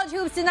 In college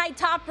hoops tonight,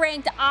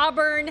 top-ranked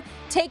Auburn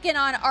taking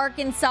on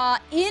Arkansas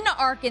in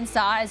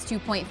Arkansas as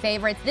 2-point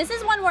favorites. This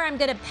is one where I'm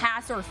going to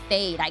pass or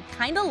fade. I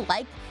kind of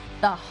like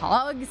the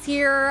Hogs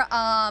here.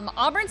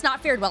 Auburn's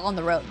not fared well on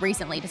the road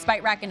recently,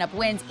 despite racking up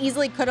wins.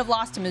 Easily could have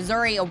lost to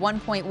Missouri, a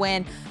 1-point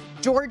win.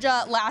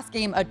 Georgia, last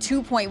game, a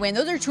 2-point win.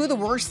 Those are 2 of the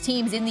worst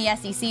teams in the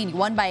SEC, and you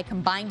won by a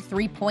combined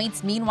 3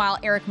 points. Meanwhile,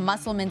 Eric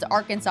Musselman's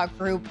Arkansas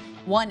group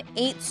won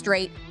 8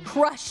 straight,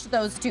 crushed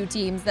those 2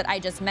 teams that I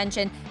just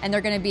mentioned, and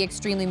they're going to be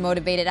extremely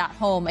motivated at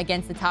home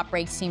against the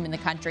top-ranked team in the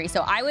country.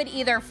 So I would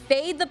either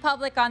fade the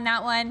public on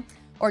that one,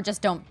 or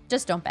just don't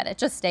bet it.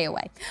 Just stay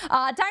away.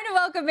 Time to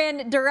welcome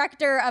in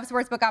Director of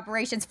Sportsbook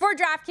Operations for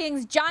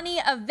DraftKings, Johnny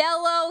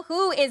Avello,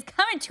 who is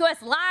coming to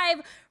us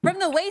live from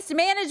the Waste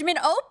Management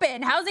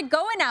Open. How's it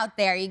going out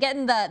there? You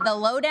getting the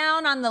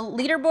lowdown on the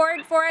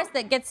leaderboard for us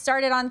that gets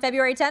started on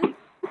February 10th?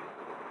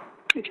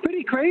 It's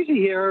pretty crazy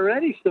here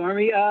already,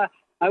 Stormy. I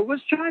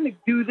was trying to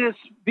do this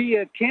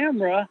via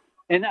camera,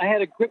 and I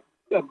had a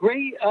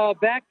great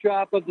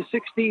backdrop of the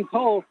 16th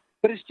hole,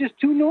 but it's just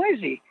too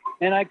noisy.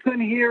 And I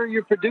couldn't hear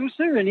your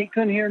producer, and he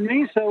couldn't hear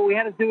me, so we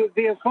had to do it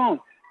via phone.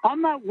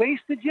 I'm not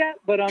wasted yet,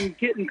 but I'm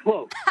getting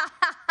close.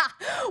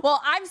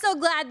 Well, I'm so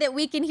glad that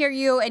we can hear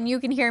you and you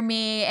can hear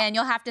me, and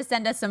you'll have to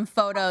send us some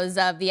photos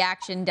of the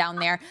action down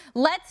there.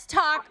 Let's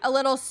talk a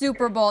little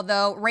Super Bowl,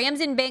 though. Rams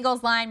and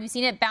Bengals line, we've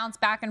seen it bounce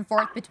back and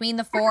forth between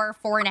the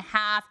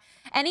 4.5.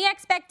 Any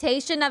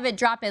expectation of it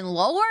dropping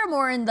lower,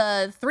 more in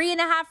the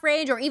 3.5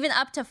 range, or even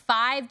up to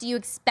 5? Do you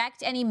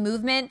expect any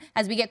movement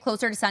as we get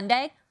closer to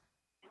Sunday?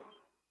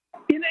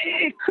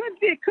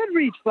 It could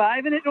reach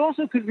 5, and it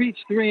also could reach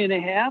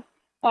 3.5.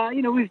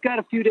 We've got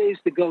a few days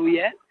to go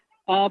yet,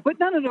 but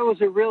none of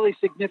those are really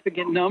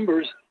significant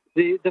numbers.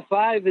 The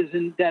 5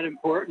 isn't that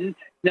important.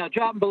 Now,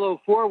 dropping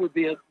below 4 would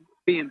be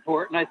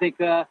important. I think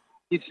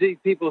you'd see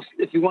people,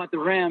 if you want the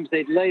Rams,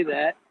 they'd lay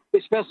that,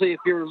 especially if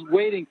you're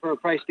waiting for a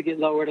price to get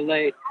lower to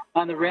lay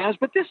on the Rams.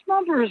 But this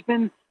number has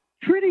been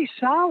pretty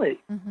solid.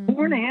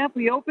 4.5,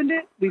 we opened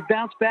it. We've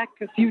bounced back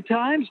a few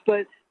times,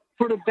 but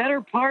for the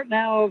better part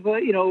now of a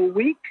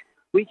week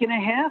and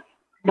a half,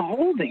 the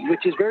holding,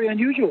 which is very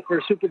unusual for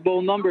a Super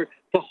Bowl number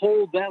to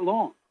hold that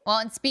long. Well,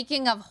 and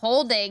speaking of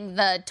holding,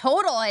 the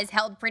total has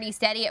held pretty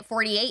steady at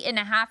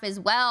 48.5 as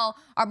well.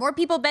 Are more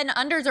people betting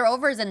unders or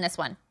overs in this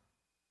one?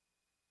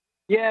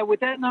 Yeah, with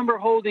that number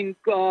holding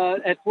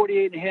at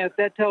 48.5,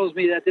 that tells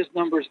me that this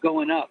number is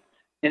going up.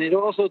 And it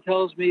also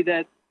tells me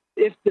that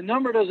if the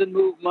number doesn't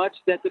move much,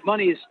 that the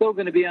money is still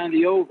going to be on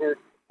the over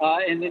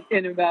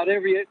in about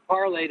every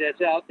parlay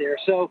that's out there.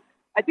 So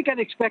I think I'd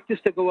expect this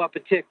to go up a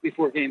tick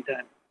before game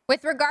time.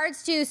 With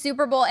regards to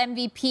Super Bowl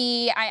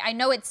MVP, I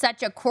know it's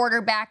such a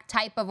quarterback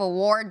type of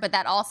award, but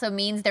that also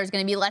means there's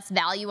going to be less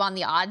value on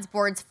the odds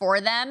boards for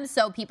them.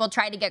 So people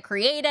try to get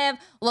creative,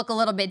 look a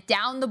little bit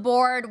down the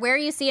board. Where are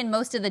you seeing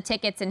most of the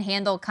tickets and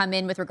handle come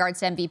in with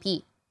regards to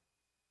MVP?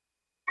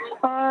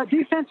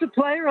 Defensive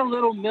player, a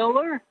little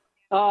Miller.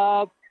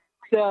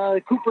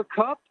 Cooper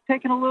Kupp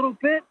taking a little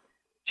bit.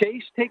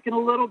 Chase taking a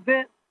little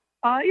bit.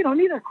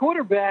 Neither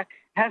quarterback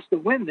has to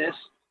win this,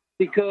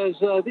 because,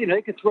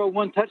 they could throw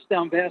one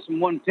touchdown pass and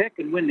one pick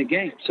and win the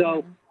game.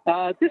 So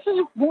this is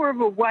more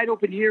of a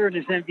wide-open year in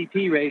this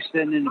MVP race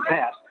than in the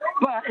past.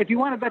 But if you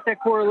want to bet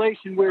that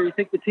correlation where you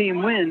think the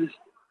team wins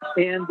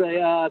and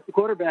the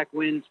quarterback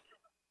wins,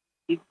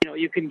 you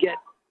can get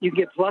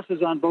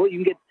pluses on both. You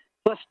can get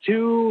plus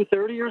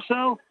 230 or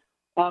so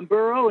on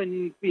Burrow,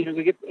 and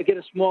get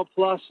a small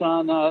plus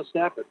on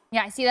Stafford.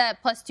 Yeah, I see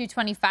that plus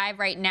 225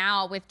 right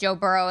now with Joe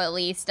Burrow at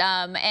least.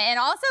 And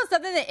also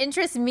something that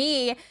interests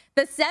me,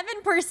 the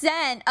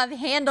 7% of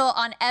handle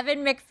on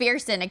Evan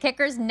McPherson. A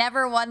kicker's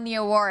never won the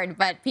award,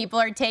 but people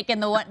are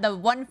taking the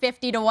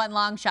 150 to 1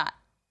 long shot.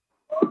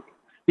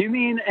 You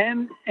mean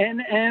NM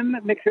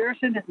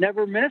McPherson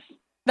never miss?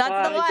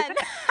 That's the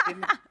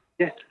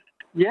one.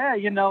 Yeah,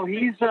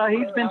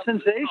 he's been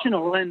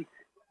sensational, and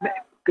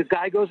the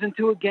guy goes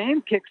into a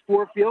game, kicks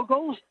 4 field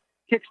goals,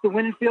 kicks the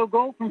winning field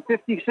goal from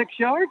 56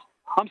 yards.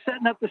 I'm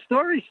setting up the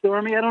story,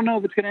 Stormy. I don't know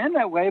if it's going to end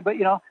that way, but,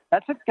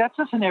 that's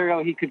a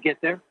scenario he could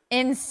get there.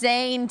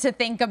 Insane to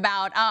think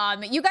about.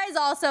 You guys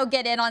also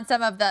get in on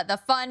some of the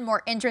fun,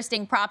 more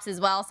interesting props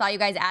as well. Saw you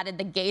guys added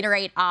the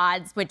Gatorade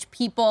odds, which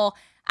people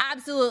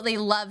absolutely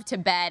love to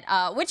bet.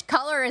 Which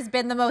color has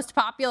been the most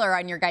popular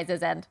on your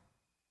guys' end?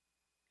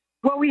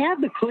 Well, we have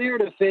the clear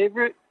to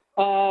favorite.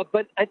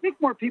 But I think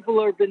more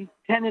people have been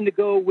tending to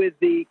go with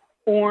the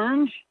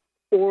orange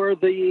or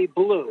the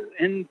blue.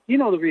 And you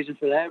know the reason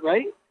for that,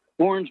 right?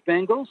 Orange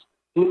Bengals,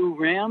 blue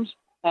Rams.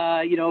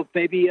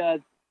 Maybe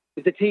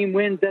if the team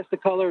wins, that's the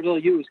color they'll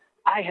use.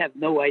 I have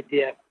no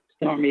idea,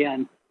 Stormy,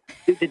 on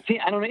the team.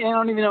 I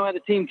don't even know how the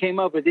team came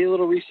up with it. Did a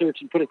little research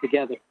and put it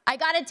together. I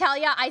got to tell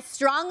you, I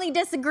strongly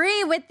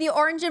disagree with the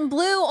orange and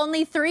blue.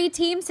 Only 3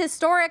 teams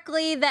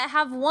historically that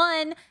have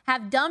won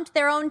have dumped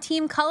their own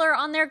team color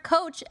on their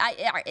coach.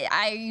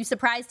 Are you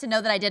surprised to know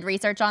that I did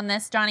research on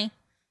this, Johnny?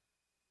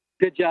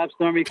 Good job,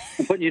 Stormy.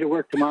 I'm putting you to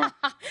work tomorrow.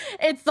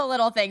 It's the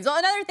little things. Well,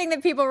 another thing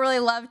that people really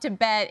love to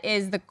bet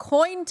is the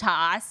coin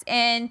toss.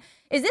 And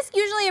is this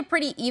usually a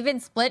pretty even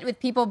split with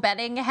people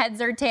betting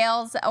heads or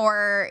tails?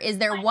 Or is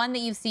there one that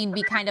you've seen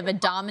be kind of a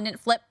dominant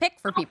flip pick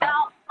for people?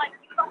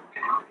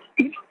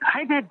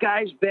 I've had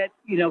guys bet,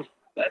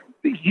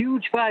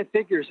 huge 5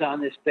 figures on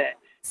this bet.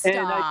 Stop.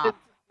 And I said,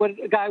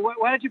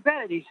 why did you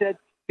bet it? He said,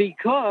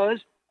 because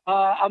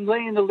I'm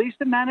laying the least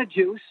amount of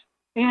juice,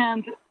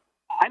 and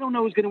I don't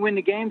know who's going to win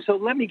the game, so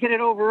let me get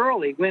it over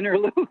early, win or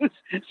lose.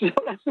 So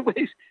that's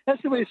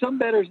the way some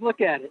bettors look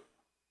at it.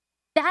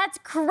 That's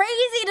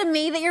crazy to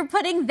me that you're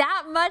putting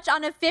that much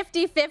on a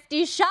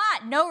 50-50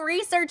 shot. No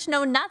research,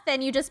 no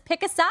nothing. You just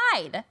pick a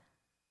side.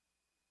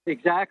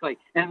 Exactly,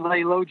 and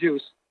lay low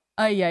juice.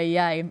 Well,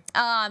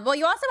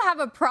 you also have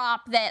a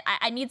prop that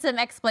I need some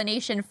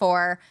explanation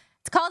for.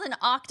 It's called an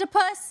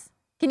octopus.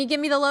 Can you give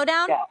me the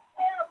lowdown?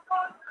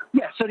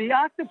 Yeah, so the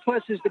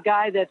octopus is the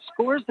guy that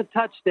scores the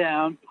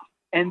touchdown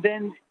and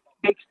then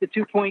makes the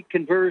 2-point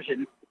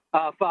conversion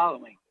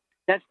following.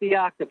 That's the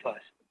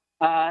octopus.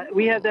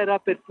 We have that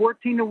up at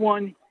 14 to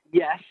 1,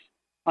 yes.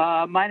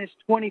 Minus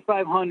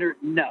 2,500,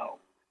 no.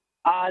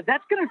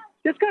 That's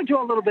gonna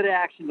draw a little bit of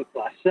action to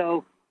plus.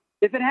 So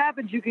if it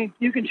happens, you can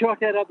chalk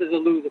that up as a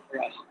loser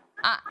for us.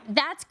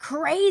 That's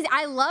crazy.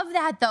 I love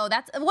that, though.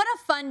 What a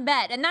fun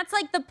bet. And that's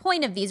like the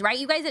point of these, right?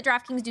 You guys at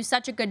DraftKings do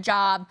such a good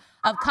job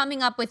of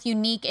coming up with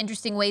unique,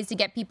 interesting ways to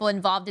get people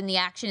involved in the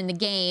action in the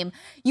game.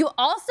 You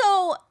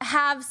also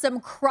have some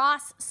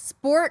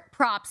cross-sport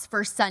props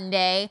for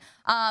Sunday.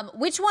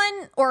 Which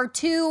one or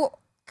two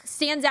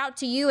stands out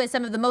to you as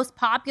some of the most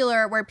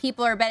popular where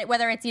people are betting,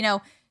 whether it's,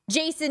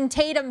 Jason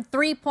Tatum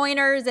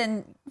 3-pointers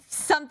and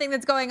something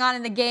that's going on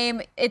in the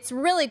game. It's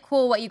really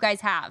cool what you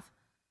guys have.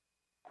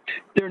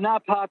 They're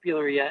not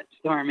popular yet,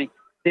 Stormy.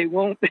 They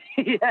won't be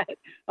yet.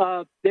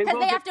 They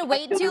have to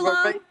wait too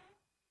long?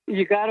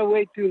 You got to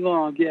wait too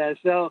long, yeah.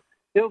 So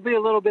it'll be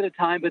a little bit of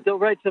time, but they'll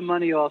write some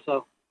money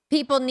also.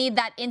 People need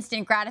that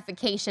instant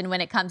gratification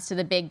when it comes to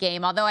the big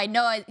game. Although I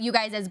know you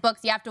guys as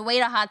books, you have to wait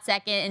a hot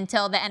second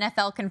until the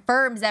NFL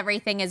confirms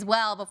everything as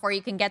well before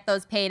you can get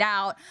those paid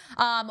out.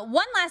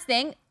 One last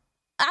thing.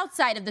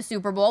 Outside of the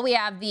Super Bowl, we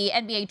have the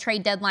NBA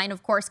trade deadline,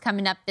 of course,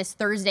 coming up this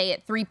Thursday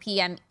at 3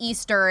 p.m.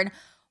 Eastern.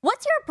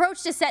 What's your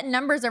approach to setting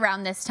numbers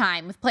around this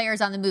time with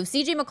players on the move?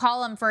 CJ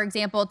McCollum, for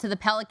example, to the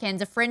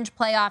Pelicans, a fringe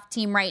playoff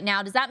team right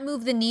now. Does that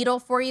move the needle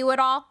for you at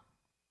all?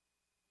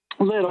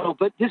 A little,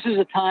 but this is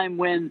a time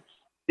when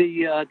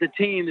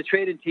the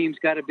trading team's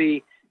got to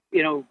be,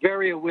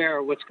 very aware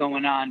of what's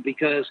going on,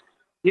 because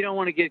you don't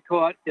want to get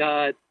caught,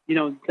 not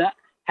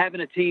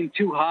having a team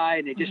too high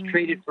and they just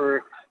traded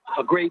for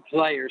a great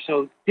player.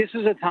 So this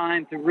is a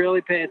time to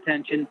really pay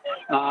attention.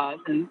 I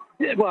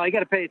got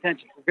to pay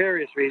attention for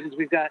various reasons.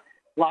 We've got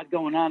a lot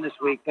going on this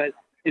week, but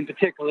in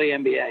particularly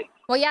NBA.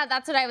 Well, yeah,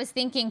 that's what I was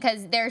thinking,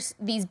 because there's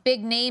these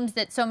big names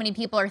that so many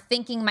people are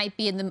thinking might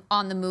be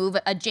on the move.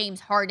 A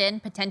James Harden,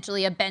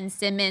 potentially a Ben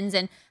Simmons,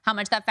 and how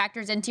much that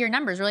factors into your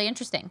numbers. Really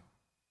interesting.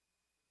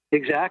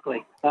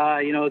 Exactly.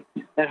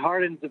 That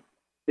Harden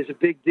is a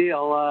big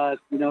deal.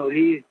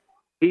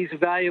 He's a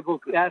valuable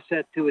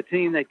asset to a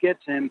team that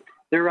gets him.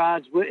 Their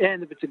odds,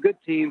 and if it's a good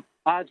team,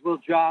 odds will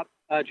drop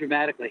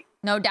dramatically.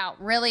 No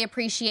doubt. Really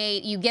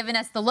appreciate you giving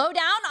us the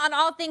lowdown on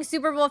all things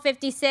Super Bowl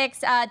 56.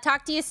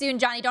 Talk to you soon,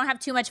 Johnny. Don't have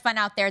too much fun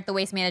out there at the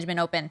Waste Management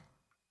Open.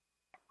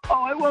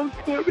 Oh, I won't.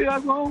 I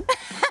won't.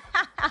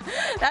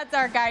 That's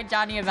our guy,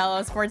 Johnny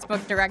Avello,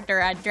 Sportsbook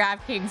Director at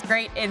DraftKings.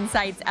 Great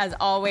insights, as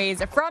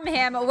always, from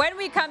him. When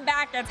we come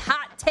back, it's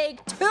Hot Take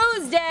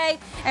Tuesday,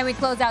 and we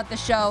close out the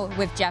show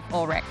with Jeff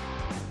Ulrich.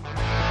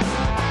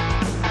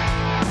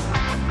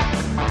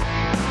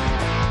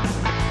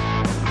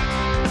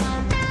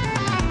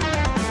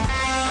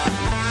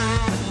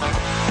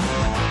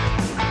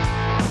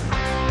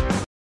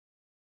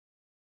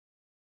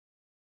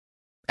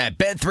 At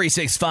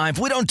Bet365,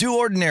 we don't do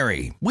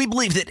ordinary. We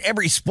believe that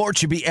every sport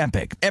should be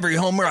epic. Every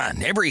home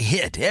run, every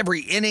hit,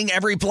 every inning,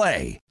 every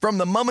play. From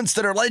the moments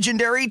that are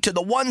legendary to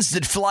the ones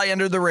that fly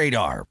under the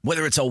radar.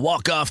 Whether it's a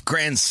walk-off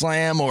grand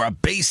slam or a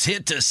base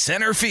hit to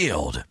center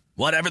field.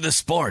 Whatever the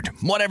sport,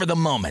 whatever the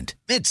moment.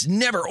 It's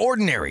never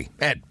ordinary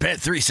at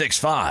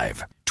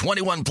Bet365.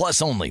 21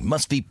 plus only.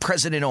 Must be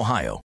present in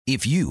Ohio.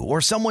 If you or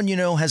someone you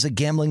know has a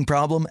gambling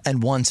problem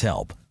and wants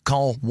help,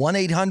 call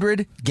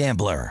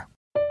 1-800-GAMBLER.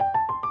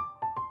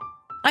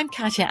 I'm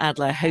Katya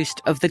Adler,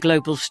 host of The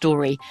Global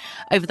Story.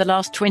 Over the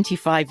last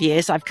 25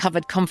 years, I've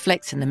covered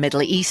conflicts in the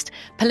Middle East,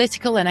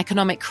 political and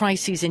economic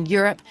crises in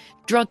Europe,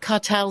 drug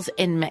cartels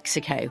in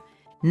Mexico.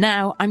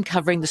 Now I'm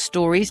covering the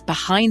stories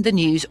behind the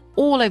news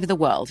all over the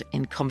world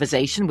in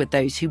conversation with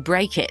those who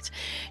break it.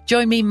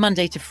 Join me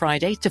Monday to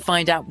Friday to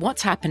find out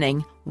what's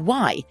happening,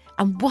 why,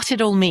 and what it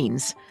all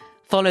means.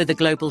 Follow The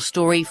Global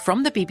Story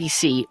from the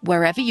BBC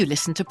wherever you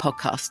listen to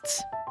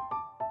podcasts.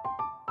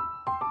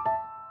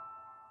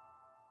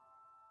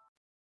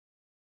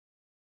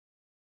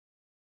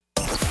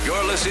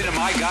 You're listening to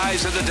My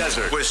Guys in the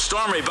Desert with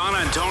Stormy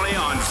Bonantoni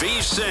on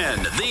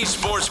VSiN, the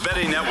Sports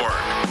Betting Network.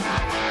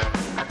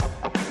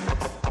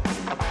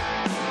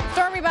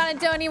 Stormy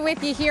Bonantoni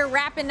with you here,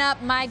 wrapping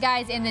up My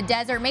Guys in the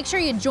Desert. Make sure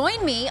you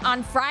join me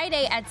on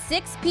Friday at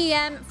 6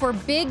 p.m. for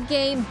big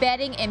game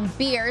betting and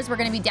beers. We're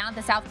going to be down at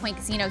the South Point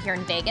Casino here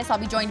in Vegas. I'll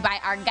be joined by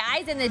our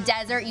guys in the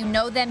desert. You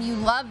know them, you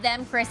love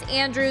them. Chris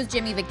Andrews,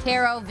 Jimmy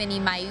Vaccaro, Vinny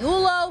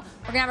Maiulo.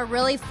 We're going to have a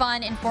really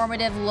fun,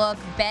 informative look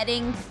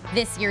betting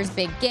this year's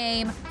big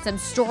game. Some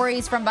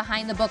stories from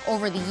behind the book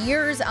over the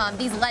years.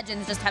 These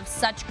legends just have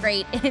such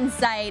great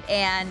insight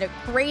and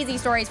crazy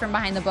stories from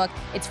behind the book.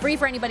 It's free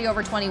for anybody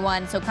over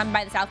 21, so come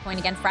by the South Point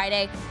again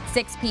Friday,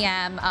 6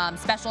 p.m.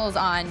 Specials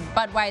on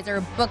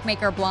Budweiser,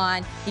 Bookmaker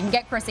Blonde. You can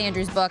get Chris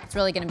Andrews' book. It's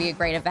really going to be a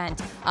great event.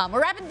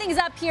 We're wrapping things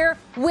up here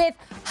with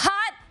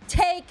Hot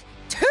Take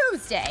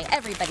Tuesday,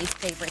 everybody's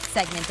favorite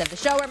segment of the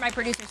show, where my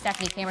producer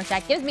Stephanie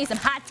Kamersack gives me some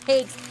hot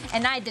takes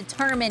and I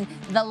determine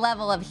the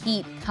level of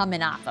heat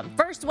coming off them.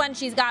 First one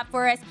she's got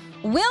for us: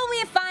 will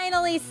we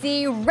finally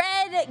see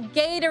red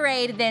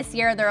Gatorade this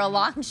year? They're a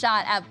long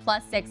shot at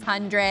plus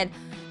 600.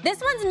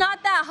 This one's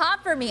not that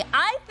hot for me.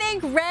 I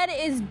think red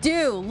is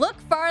due. Look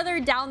farther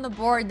down the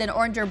board than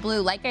orange or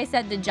blue. Like I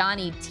said to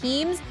Johnny,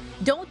 teams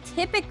don't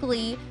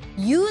typically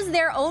use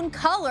their own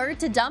color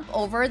to dump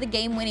over the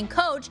game-winning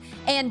coach.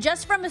 And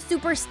just from a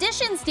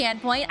superstition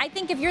standpoint, I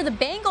think if you're the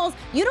Bengals,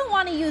 you don't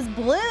want to use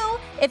blue.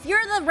 If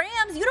you're the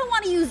Rams, you don't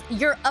want to use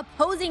your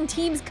opposing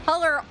team's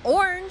color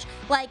orange.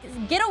 Like,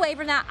 get away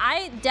from that.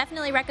 I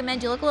definitely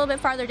recommend you look a little bit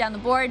farther down the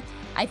board.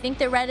 I think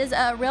that red is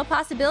a real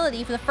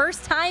possibility for the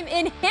first time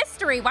in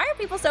history. Why are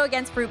people so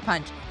against fruit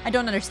punch? I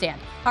don't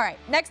understand. All right,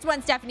 next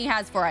one Stephanie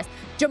has for us.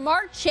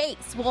 Jamar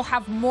Chase will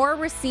have more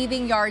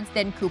receiving yards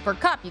than Cooper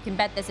Kupp. You can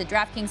bet this at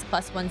DraftKings Rams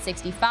plus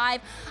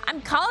 165.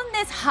 I'm calling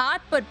this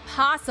hot but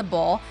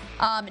possible.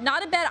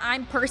 Not a bet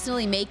I'm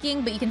personally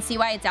making, but you can see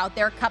why it's out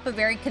there. Kupp, a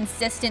very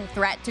consistent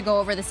threat to go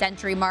over the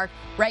century mark.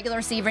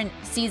 Regular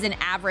season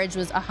average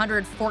was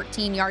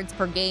 114 yards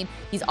per game.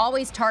 He's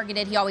always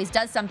targeted. He always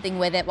does something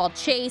with it, while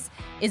Chase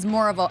is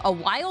more of a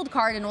wild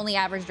card and only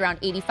averaged around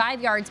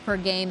 85 yards per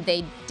game.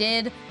 They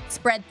did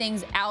spread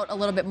things out a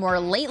little bit more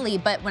lately,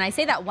 but when I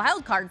say that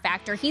wild card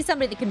factor, he's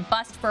somebody that can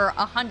bust for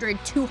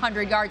 100,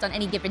 200 yards on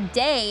any given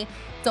day.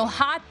 So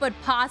hot but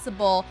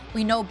possible.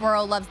 We know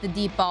Burrow loves the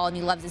deep ball and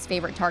he loves his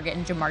favorite target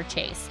in Jamar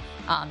Chase.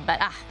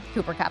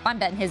 Cooper Kupp, I'm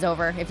betting his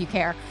over if you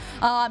care.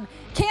 Cam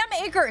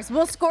Akers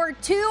will score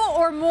 2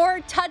 or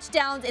more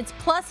touchdowns. It's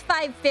plus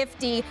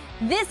 550.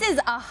 This is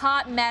a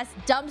hot mess,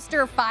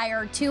 dumpster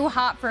fire, too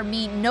hot for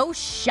me. No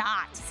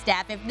shot,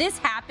 Steph. If this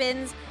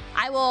happens,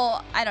 I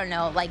will,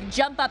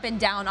 jump up and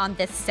down on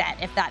this set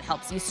if that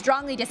helps you.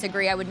 Strongly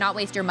disagree. I would not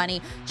waste your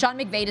money. Sean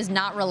McVay does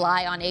not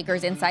rely on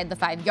Akers inside the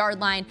 5-yard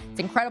line. It's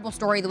an incredible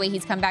story the way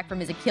he's come back from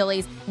his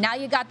Achilles. Now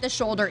you got the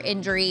shoulder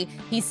injury.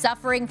 He's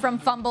suffering from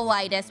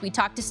fumbleitis. We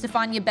talked to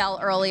Stephania Bell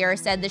earlier,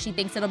 said that she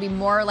thinks it'll be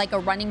more like a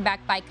running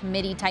back by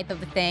committee type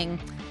of a thing.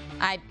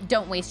 I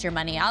don't waste your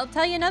money. I'll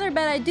tell you another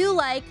bet I do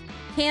like.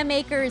 Cam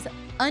Akers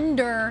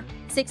under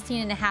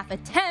 16.5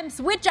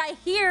 attempts, which I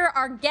hear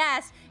our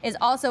guest is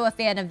also a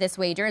fan of this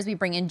wager, as we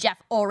bring in Jeff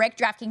Ulrich,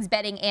 DraftKings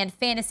betting and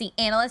fantasy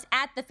analyst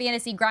at the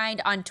Fantasy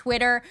Grind on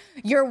Twitter.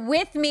 You're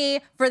with me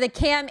for the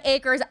Cam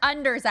Akers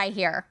unders, I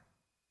hear.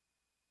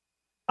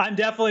 I'm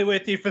definitely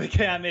with you for the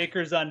Cam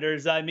Akers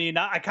unders. I mean,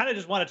 I kind of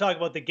just want to talk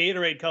about the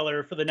Gatorade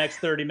color for the next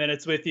 30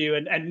 minutes with you,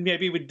 and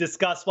maybe we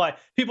discuss why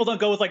people don't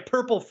go with like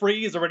purple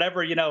freeze or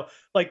whatever,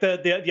 like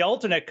the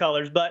alternate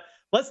colors. But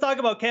let's talk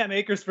about Cam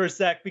Akers for a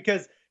sec,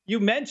 because you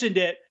mentioned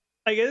it.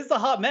 Like, it's a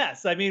hot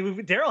mess. I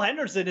mean, Darrell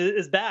Henderson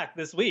is back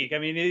this week. I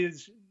mean,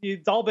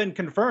 it's all been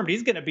confirmed.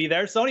 He's going to be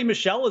there. Sony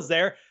Michel is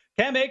there.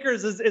 Cam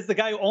Akers is the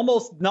guy who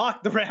almost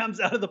knocked the Rams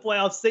out of the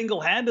playoffs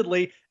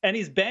single-handedly, and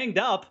he's banged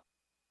up.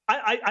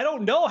 I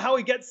don't know how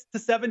he gets to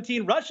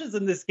 17 rushes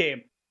in this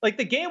game. Like,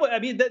 the game, I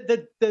mean,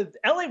 the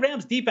LA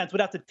Rams defense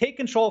would have to take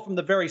control from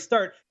the very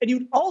start, and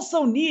you'd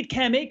also need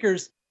Cam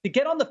Akers to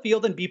get on the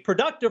field and be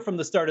productive from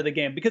the start of the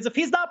game. Because if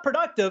he's not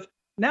productive,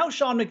 now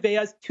Sean McVay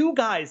has 2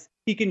 guys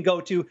he can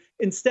go to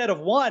instead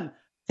of 1.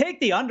 Take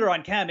the under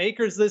on Cam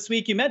Akers this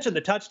week. You mentioned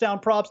the touchdown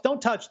props.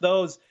 Don't touch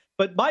those.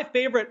 But my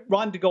favorite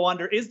run to go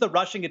under is the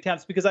rushing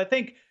attempts, because I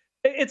think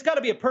it's got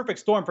to be a perfect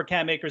storm for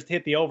Cam Akers to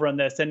hit the over on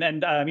this.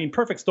 And I mean,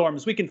 perfect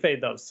storms, we can fade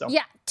those. So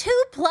yeah, 2+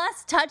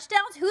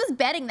 touchdowns. Who's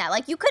betting that?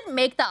 Like, you couldn't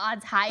make the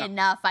odds high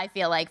enough, I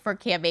feel like, for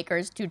Cam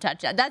Akers 2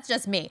 touchdowns. That's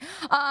just me.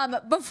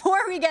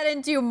 Before we get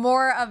into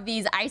more of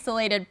these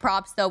isolated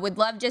props, though, would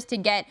love just to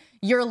get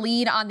your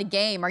lead on the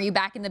game. Are you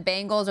back in the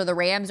Bengals or the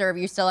Rams, or are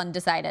you still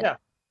undecided?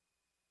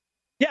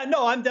 Yeah,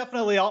 no, I'm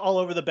definitely all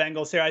over the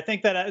Bengals here. I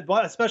think that,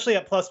 especially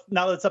at plus,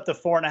 now that it's up to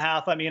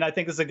 4.5, I mean, I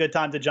think this is a good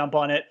time to jump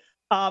on it.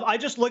 I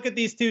just look at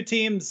these two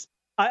teams.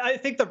 I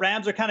think the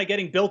Rams are kind of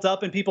getting built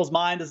up in people's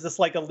mind as this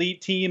like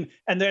elite team,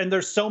 and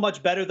they're so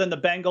much better than the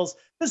Bengals.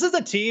 This is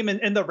a team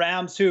in the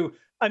Rams who,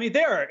 I mean,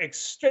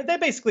 they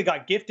basically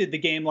got gifted the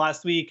game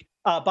last week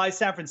by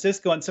San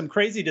Francisco and some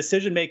crazy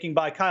decision making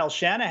by Kyle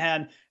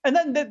Shanahan. And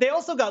then they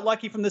also got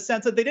lucky from the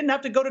sense that they didn't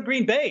have to go to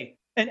Green Bay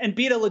and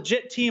beat a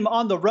legit team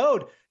on the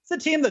road. It's a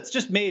team that's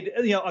just made,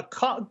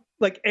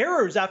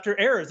 errors after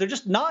errors.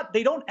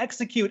 They don't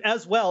execute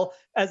as well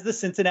as the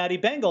Cincinnati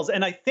Bengals.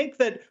 And I think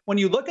that when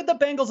you look at the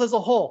Bengals as a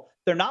whole,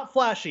 they're not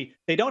flashy.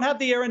 They don't have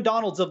the Aaron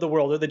Donalds of the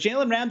world or the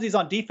Jalen Ramseys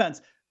on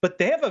defense, but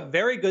they have a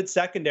very good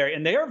secondary,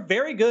 and they are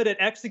very good at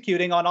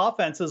executing on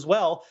offense as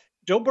well.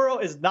 Joe Burrow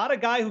is not a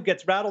guy who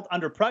gets rattled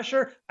under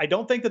pressure. I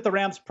don't think that the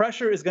Rams'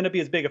 pressure is going to be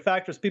as big a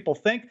factor as people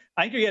think.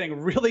 I think you're getting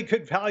really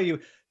good value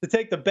to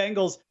take the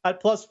Bengals at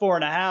plus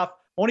 4.5.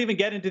 Won't even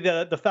get into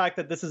the fact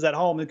that this is at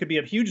home. It could be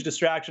a huge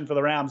distraction for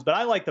the Rams, but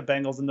I like the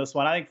Bengals in this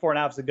one. I think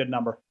 4.5 is a good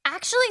number.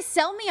 Actually,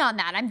 sell me on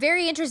that. I'm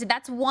very interested.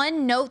 That's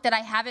one note that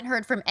I haven't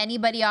heard from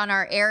anybody on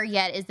our air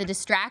yet, is the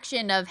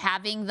distraction of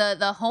having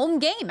the home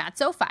game at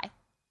SoFi.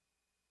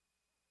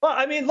 Well,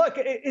 I mean, look,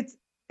 it's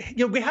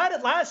we had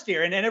it last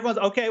year, and everyone's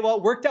okay. Well,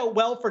 it worked out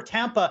well for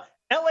Tampa.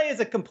 LA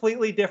is a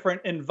completely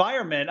different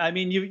environment. I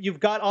mean, you've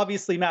got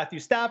obviously Matthew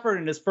Stafford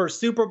in his first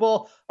Super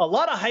Bowl. A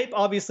lot of hype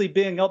obviously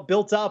being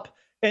built up.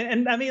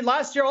 And I mean,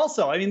 last year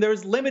also, I mean,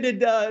 there's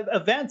limited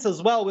events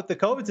as well with the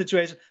COVID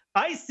situation.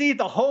 I see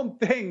the home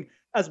thing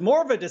as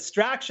more of a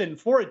distraction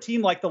for a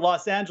team like the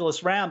Los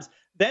Angeles Rams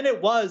than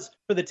it was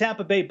for the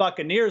Tampa Bay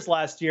Buccaneers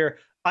last year.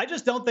 I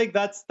just don't think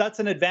that's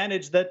an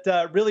advantage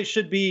that really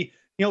should be,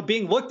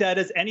 being looked at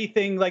as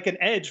anything like an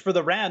edge for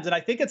the Rams. And I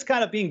think it's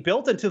kind of being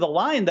built into the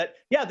line that,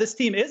 yeah, this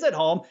team is at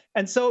home.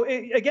 And so,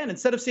 again,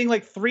 instead of seeing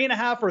like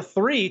 3.5 or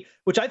 3,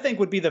 which I think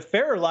would be the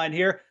fairer line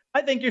here,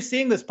 I think you're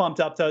seeing this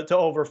pumped up to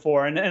over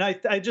 4. And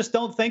I just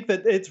don't think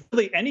that it's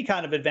really any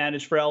kind of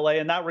advantage for LA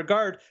in that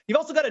regard. You've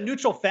also got a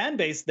neutral fan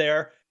base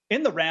there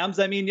in the Rams.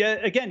 I mean,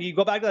 again, you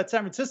go back to that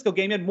San Francisco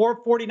game, you had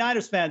more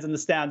 49ers fans in the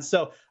stands.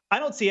 So I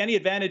don't see any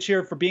advantage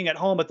here for being at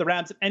home with the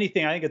Rams. If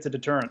anything, I think it's a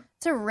deterrent.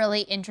 It's a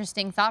really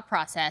interesting thought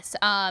process.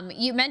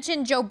 You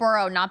mentioned Joe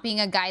Burrow not being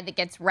a guy that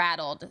gets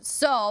rattled.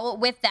 So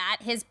with that,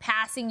 his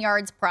passing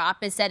yards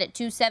prop is set at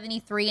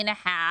 273.5,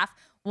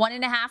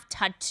 1.5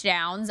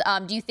 touchdowns.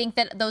 Do you think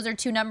that those are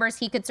two numbers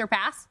he could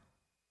surpass?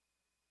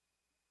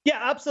 Yeah,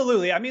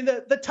 absolutely. I mean,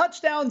 the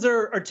touchdowns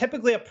are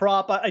typically a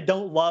prop I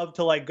don't love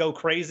to go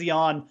crazy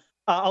on.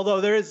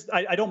 Although there is,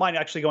 I don't mind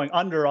actually going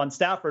under on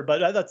Stafford,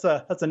 but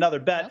that's another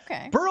bet.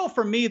 Okay. Burrow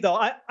for me though,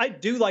 I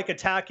do like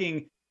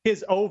attacking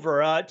his over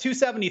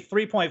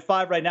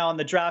 273.5 right now on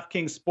the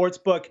DraftKings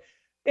Sportsbook.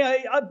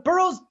 Yeah,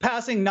 Burrow's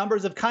passing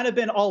numbers have kind of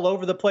been all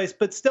over the place,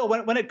 but still,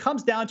 when it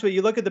comes down to it,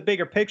 you look at the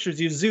bigger pictures,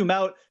 you zoom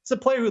out. It's a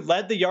player who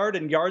led the yard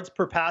and yards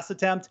per pass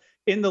attempt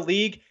in the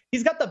league.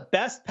 He's got the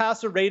best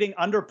passer rating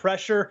under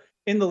pressure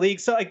in the league.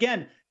 So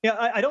again,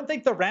 I don't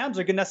think the Rams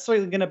are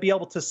necessarily going to be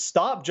able to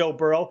stop Joe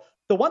Burrow.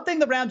 The one thing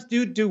the Rams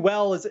do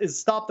well is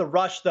stop the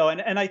rush, though.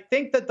 And I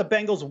think that the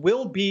Bengals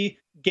will be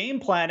game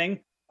planning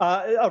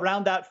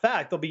around that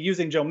fact. They'll be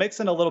using Joe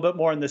Mixon a little bit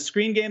more in the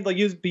screen game.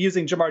 They'll be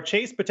using Jamar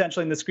Chase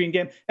potentially in the screen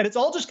game. And it's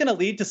all just going to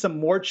lead to some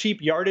more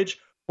cheap yardage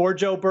for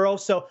Joe Burrow.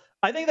 So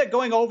I think that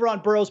going over on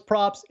Burrow's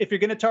props, if you're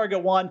going to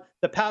target one,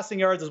 the passing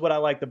yards is what I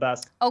like the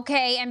best.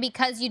 Okay, and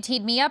because you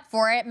teed me up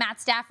for it, Matt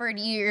Stafford,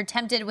 you're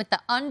tempted with the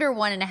under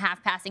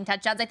 1.5 passing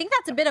touchdowns. I think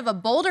that's a bit of a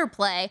bolder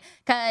play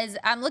because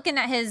I'm looking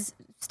at his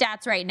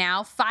stats right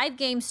now.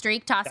 5-game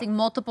streak, tossing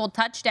multiple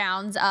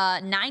touchdowns,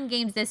 9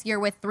 games this year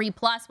with 3+.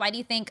 Why do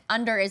you think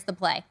under is the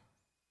play?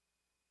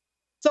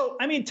 So,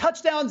 I mean,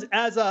 touchdowns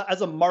as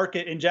a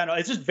market in general,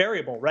 it's just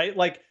variable, right?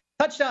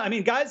 Touchdown, I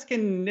mean, guys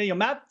can,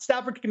 Matt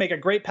Stafford can make a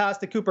great pass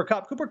to Cooper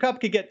Kupp. Cooper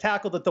Kupp could get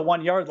tackled at the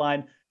 1-yard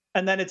line,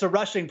 and then it's a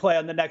rushing play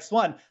on the next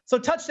one. So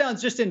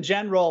touchdowns just in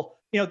general,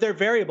 they're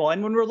variable.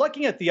 And when we're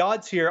looking at the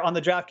odds here on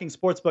the DraftKings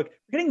Sportsbook,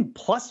 we're getting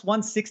plus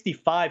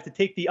 165 to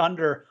take the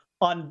under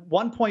on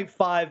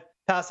 1.5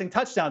 passing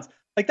touchdowns.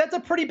 That's a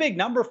pretty big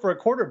number for a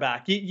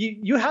quarterback.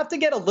 You have to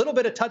get a little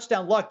bit of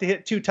touchdown luck to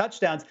hit 2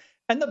 touchdowns.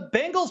 And the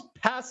Bengals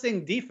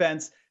passing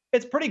defense,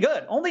 it's pretty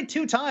good. Only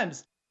 2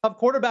 times have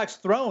quarterbacks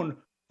thrown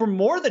for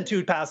more than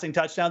 2 passing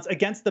touchdowns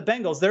against the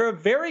Bengals. They're a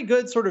very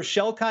good sort of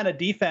shell kind of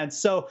defense.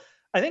 So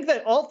I think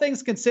that all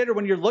things considered,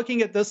 when you're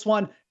looking at this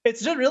one,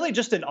 it's really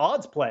just an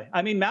odds play.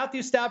 I mean,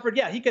 Matthew Stafford,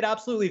 yeah, he could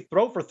absolutely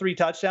throw for 3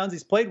 touchdowns.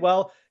 He's played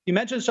well. You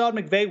mentioned Sean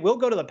McVay will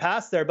go to the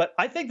pass there, but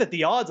I think that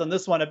the odds on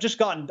this one have just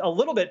gotten a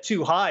little bit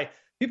too high.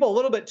 People a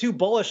little bit too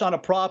bullish on a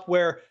prop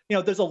where,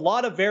 there's a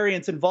lot of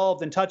variance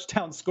involved in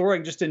touchdown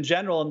scoring just in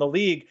general in the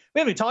league. We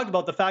haven't even talked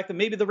about the fact that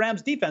maybe the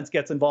Rams defense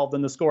gets involved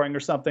in the scoring or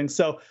something.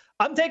 So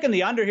I'm taking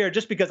the under here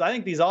just because I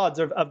think these odds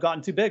have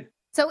gotten too big.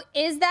 So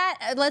is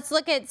that, let's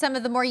look at some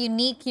of the more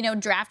unique,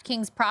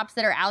 DraftKings props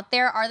that are out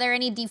there. Are there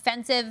any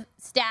defensive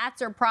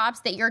stats or props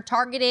that you're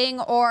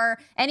targeting or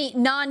any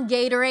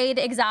non-Gatorade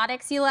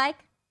exotics you like?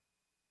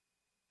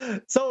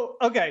 So,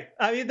 okay.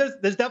 I mean,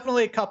 there's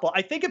definitely a couple.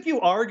 I think if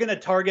you are going to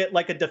target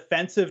a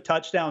defensive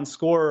touchdown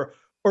scorer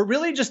or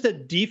really just a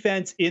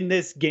defense in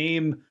this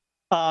game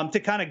to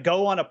kind of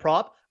go on a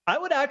prop, I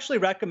would actually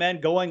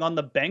recommend going on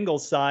the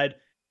Bengals side.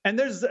 And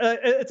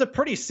it's a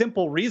pretty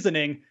simple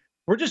reasoning.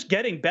 We're just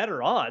getting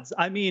better odds.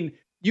 I mean,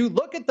 you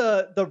look at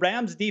the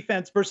Rams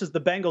defense versus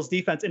the Bengals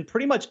defense in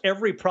pretty much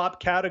every prop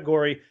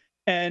category,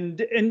 and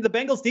the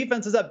Bengals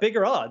defense is at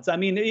bigger odds. I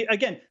mean,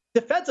 again,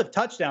 defensive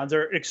touchdowns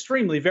are an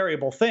extremely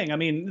variable thing. I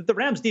mean, the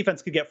Rams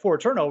defense could get 4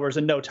 turnovers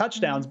and no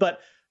touchdowns, but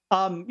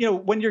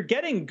when you're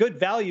getting good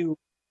value,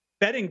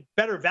 betting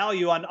better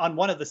value on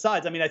one of the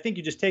sides, I mean, I think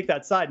you just take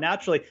that side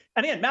naturally.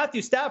 And again,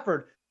 Matthew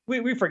Stafford,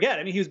 we forget.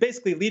 I mean, he was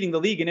basically leading the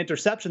league in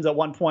interceptions at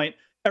one point.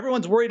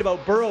 Everyone's worried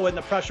about Burrow and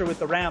the pressure with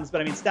the Rams,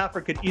 but I mean,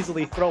 Stafford could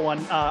easily throw one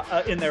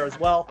in there as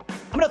well.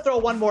 I'm going to throw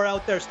one more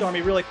out there,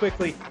 Stormy, really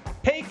quickly.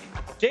 Take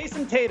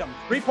Jason Tatum,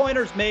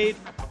 3-pointers made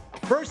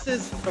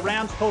versus the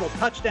Rams total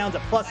touchdowns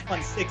at plus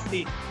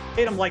 160.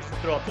 Tatum likes to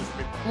throw up those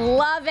 3-pointers.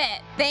 Love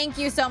it. Thank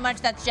you so much.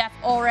 That's Jeff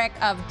Ulrich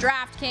of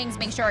DraftKings.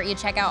 Make sure you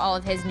check out all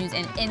of his news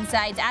and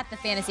insights at the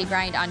Fantasy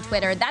Grind on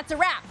Twitter. That's a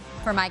wrap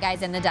for My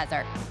Guys in the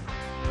Desert.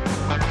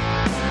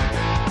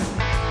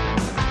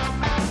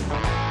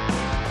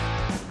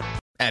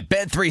 At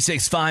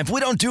Bet365, we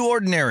don't do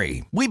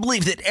ordinary. We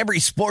believe that every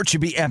sport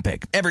should be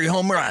epic. Every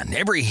home run,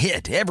 every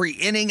hit, every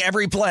inning,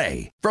 every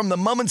play. From the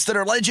moments that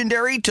are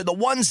legendary to the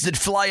ones that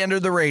fly under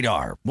the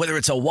radar. Whether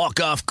it's a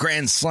walk-off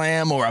grand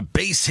slam or a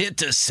base hit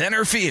to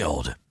center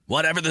field.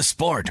 Whatever the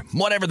sport,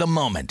 whatever the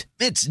moment.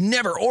 It's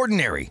never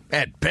ordinary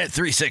at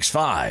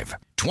Bet365.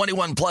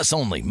 21 plus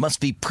only. Must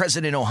be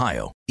present in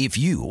Ohio. If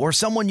you or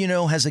someone you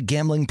know has a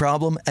gambling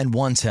problem and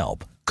wants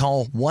help,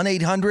 call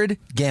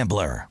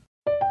 1-800-GAMBLER.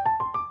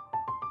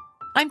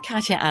 I'm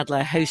Katya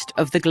Adler, host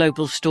of The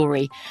Global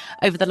Story.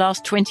 Over the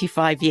last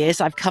 25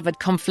 years, I've covered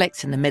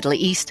conflicts in the Middle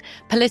East,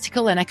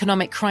 political and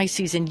economic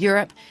crises in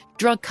Europe,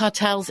 drug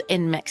cartels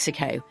in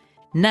Mexico.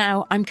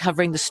 Now I'm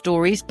covering the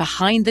stories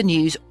behind the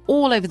news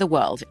all over the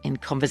world in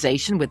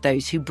conversation with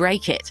those who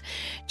break it.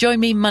 Join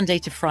me Monday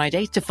to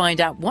Friday to find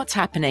out what's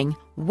happening,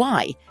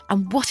 why,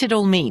 and what it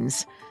all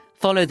means.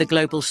 Follow The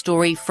Global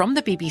Story from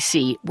the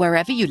BBC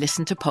wherever you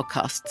listen to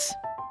podcasts.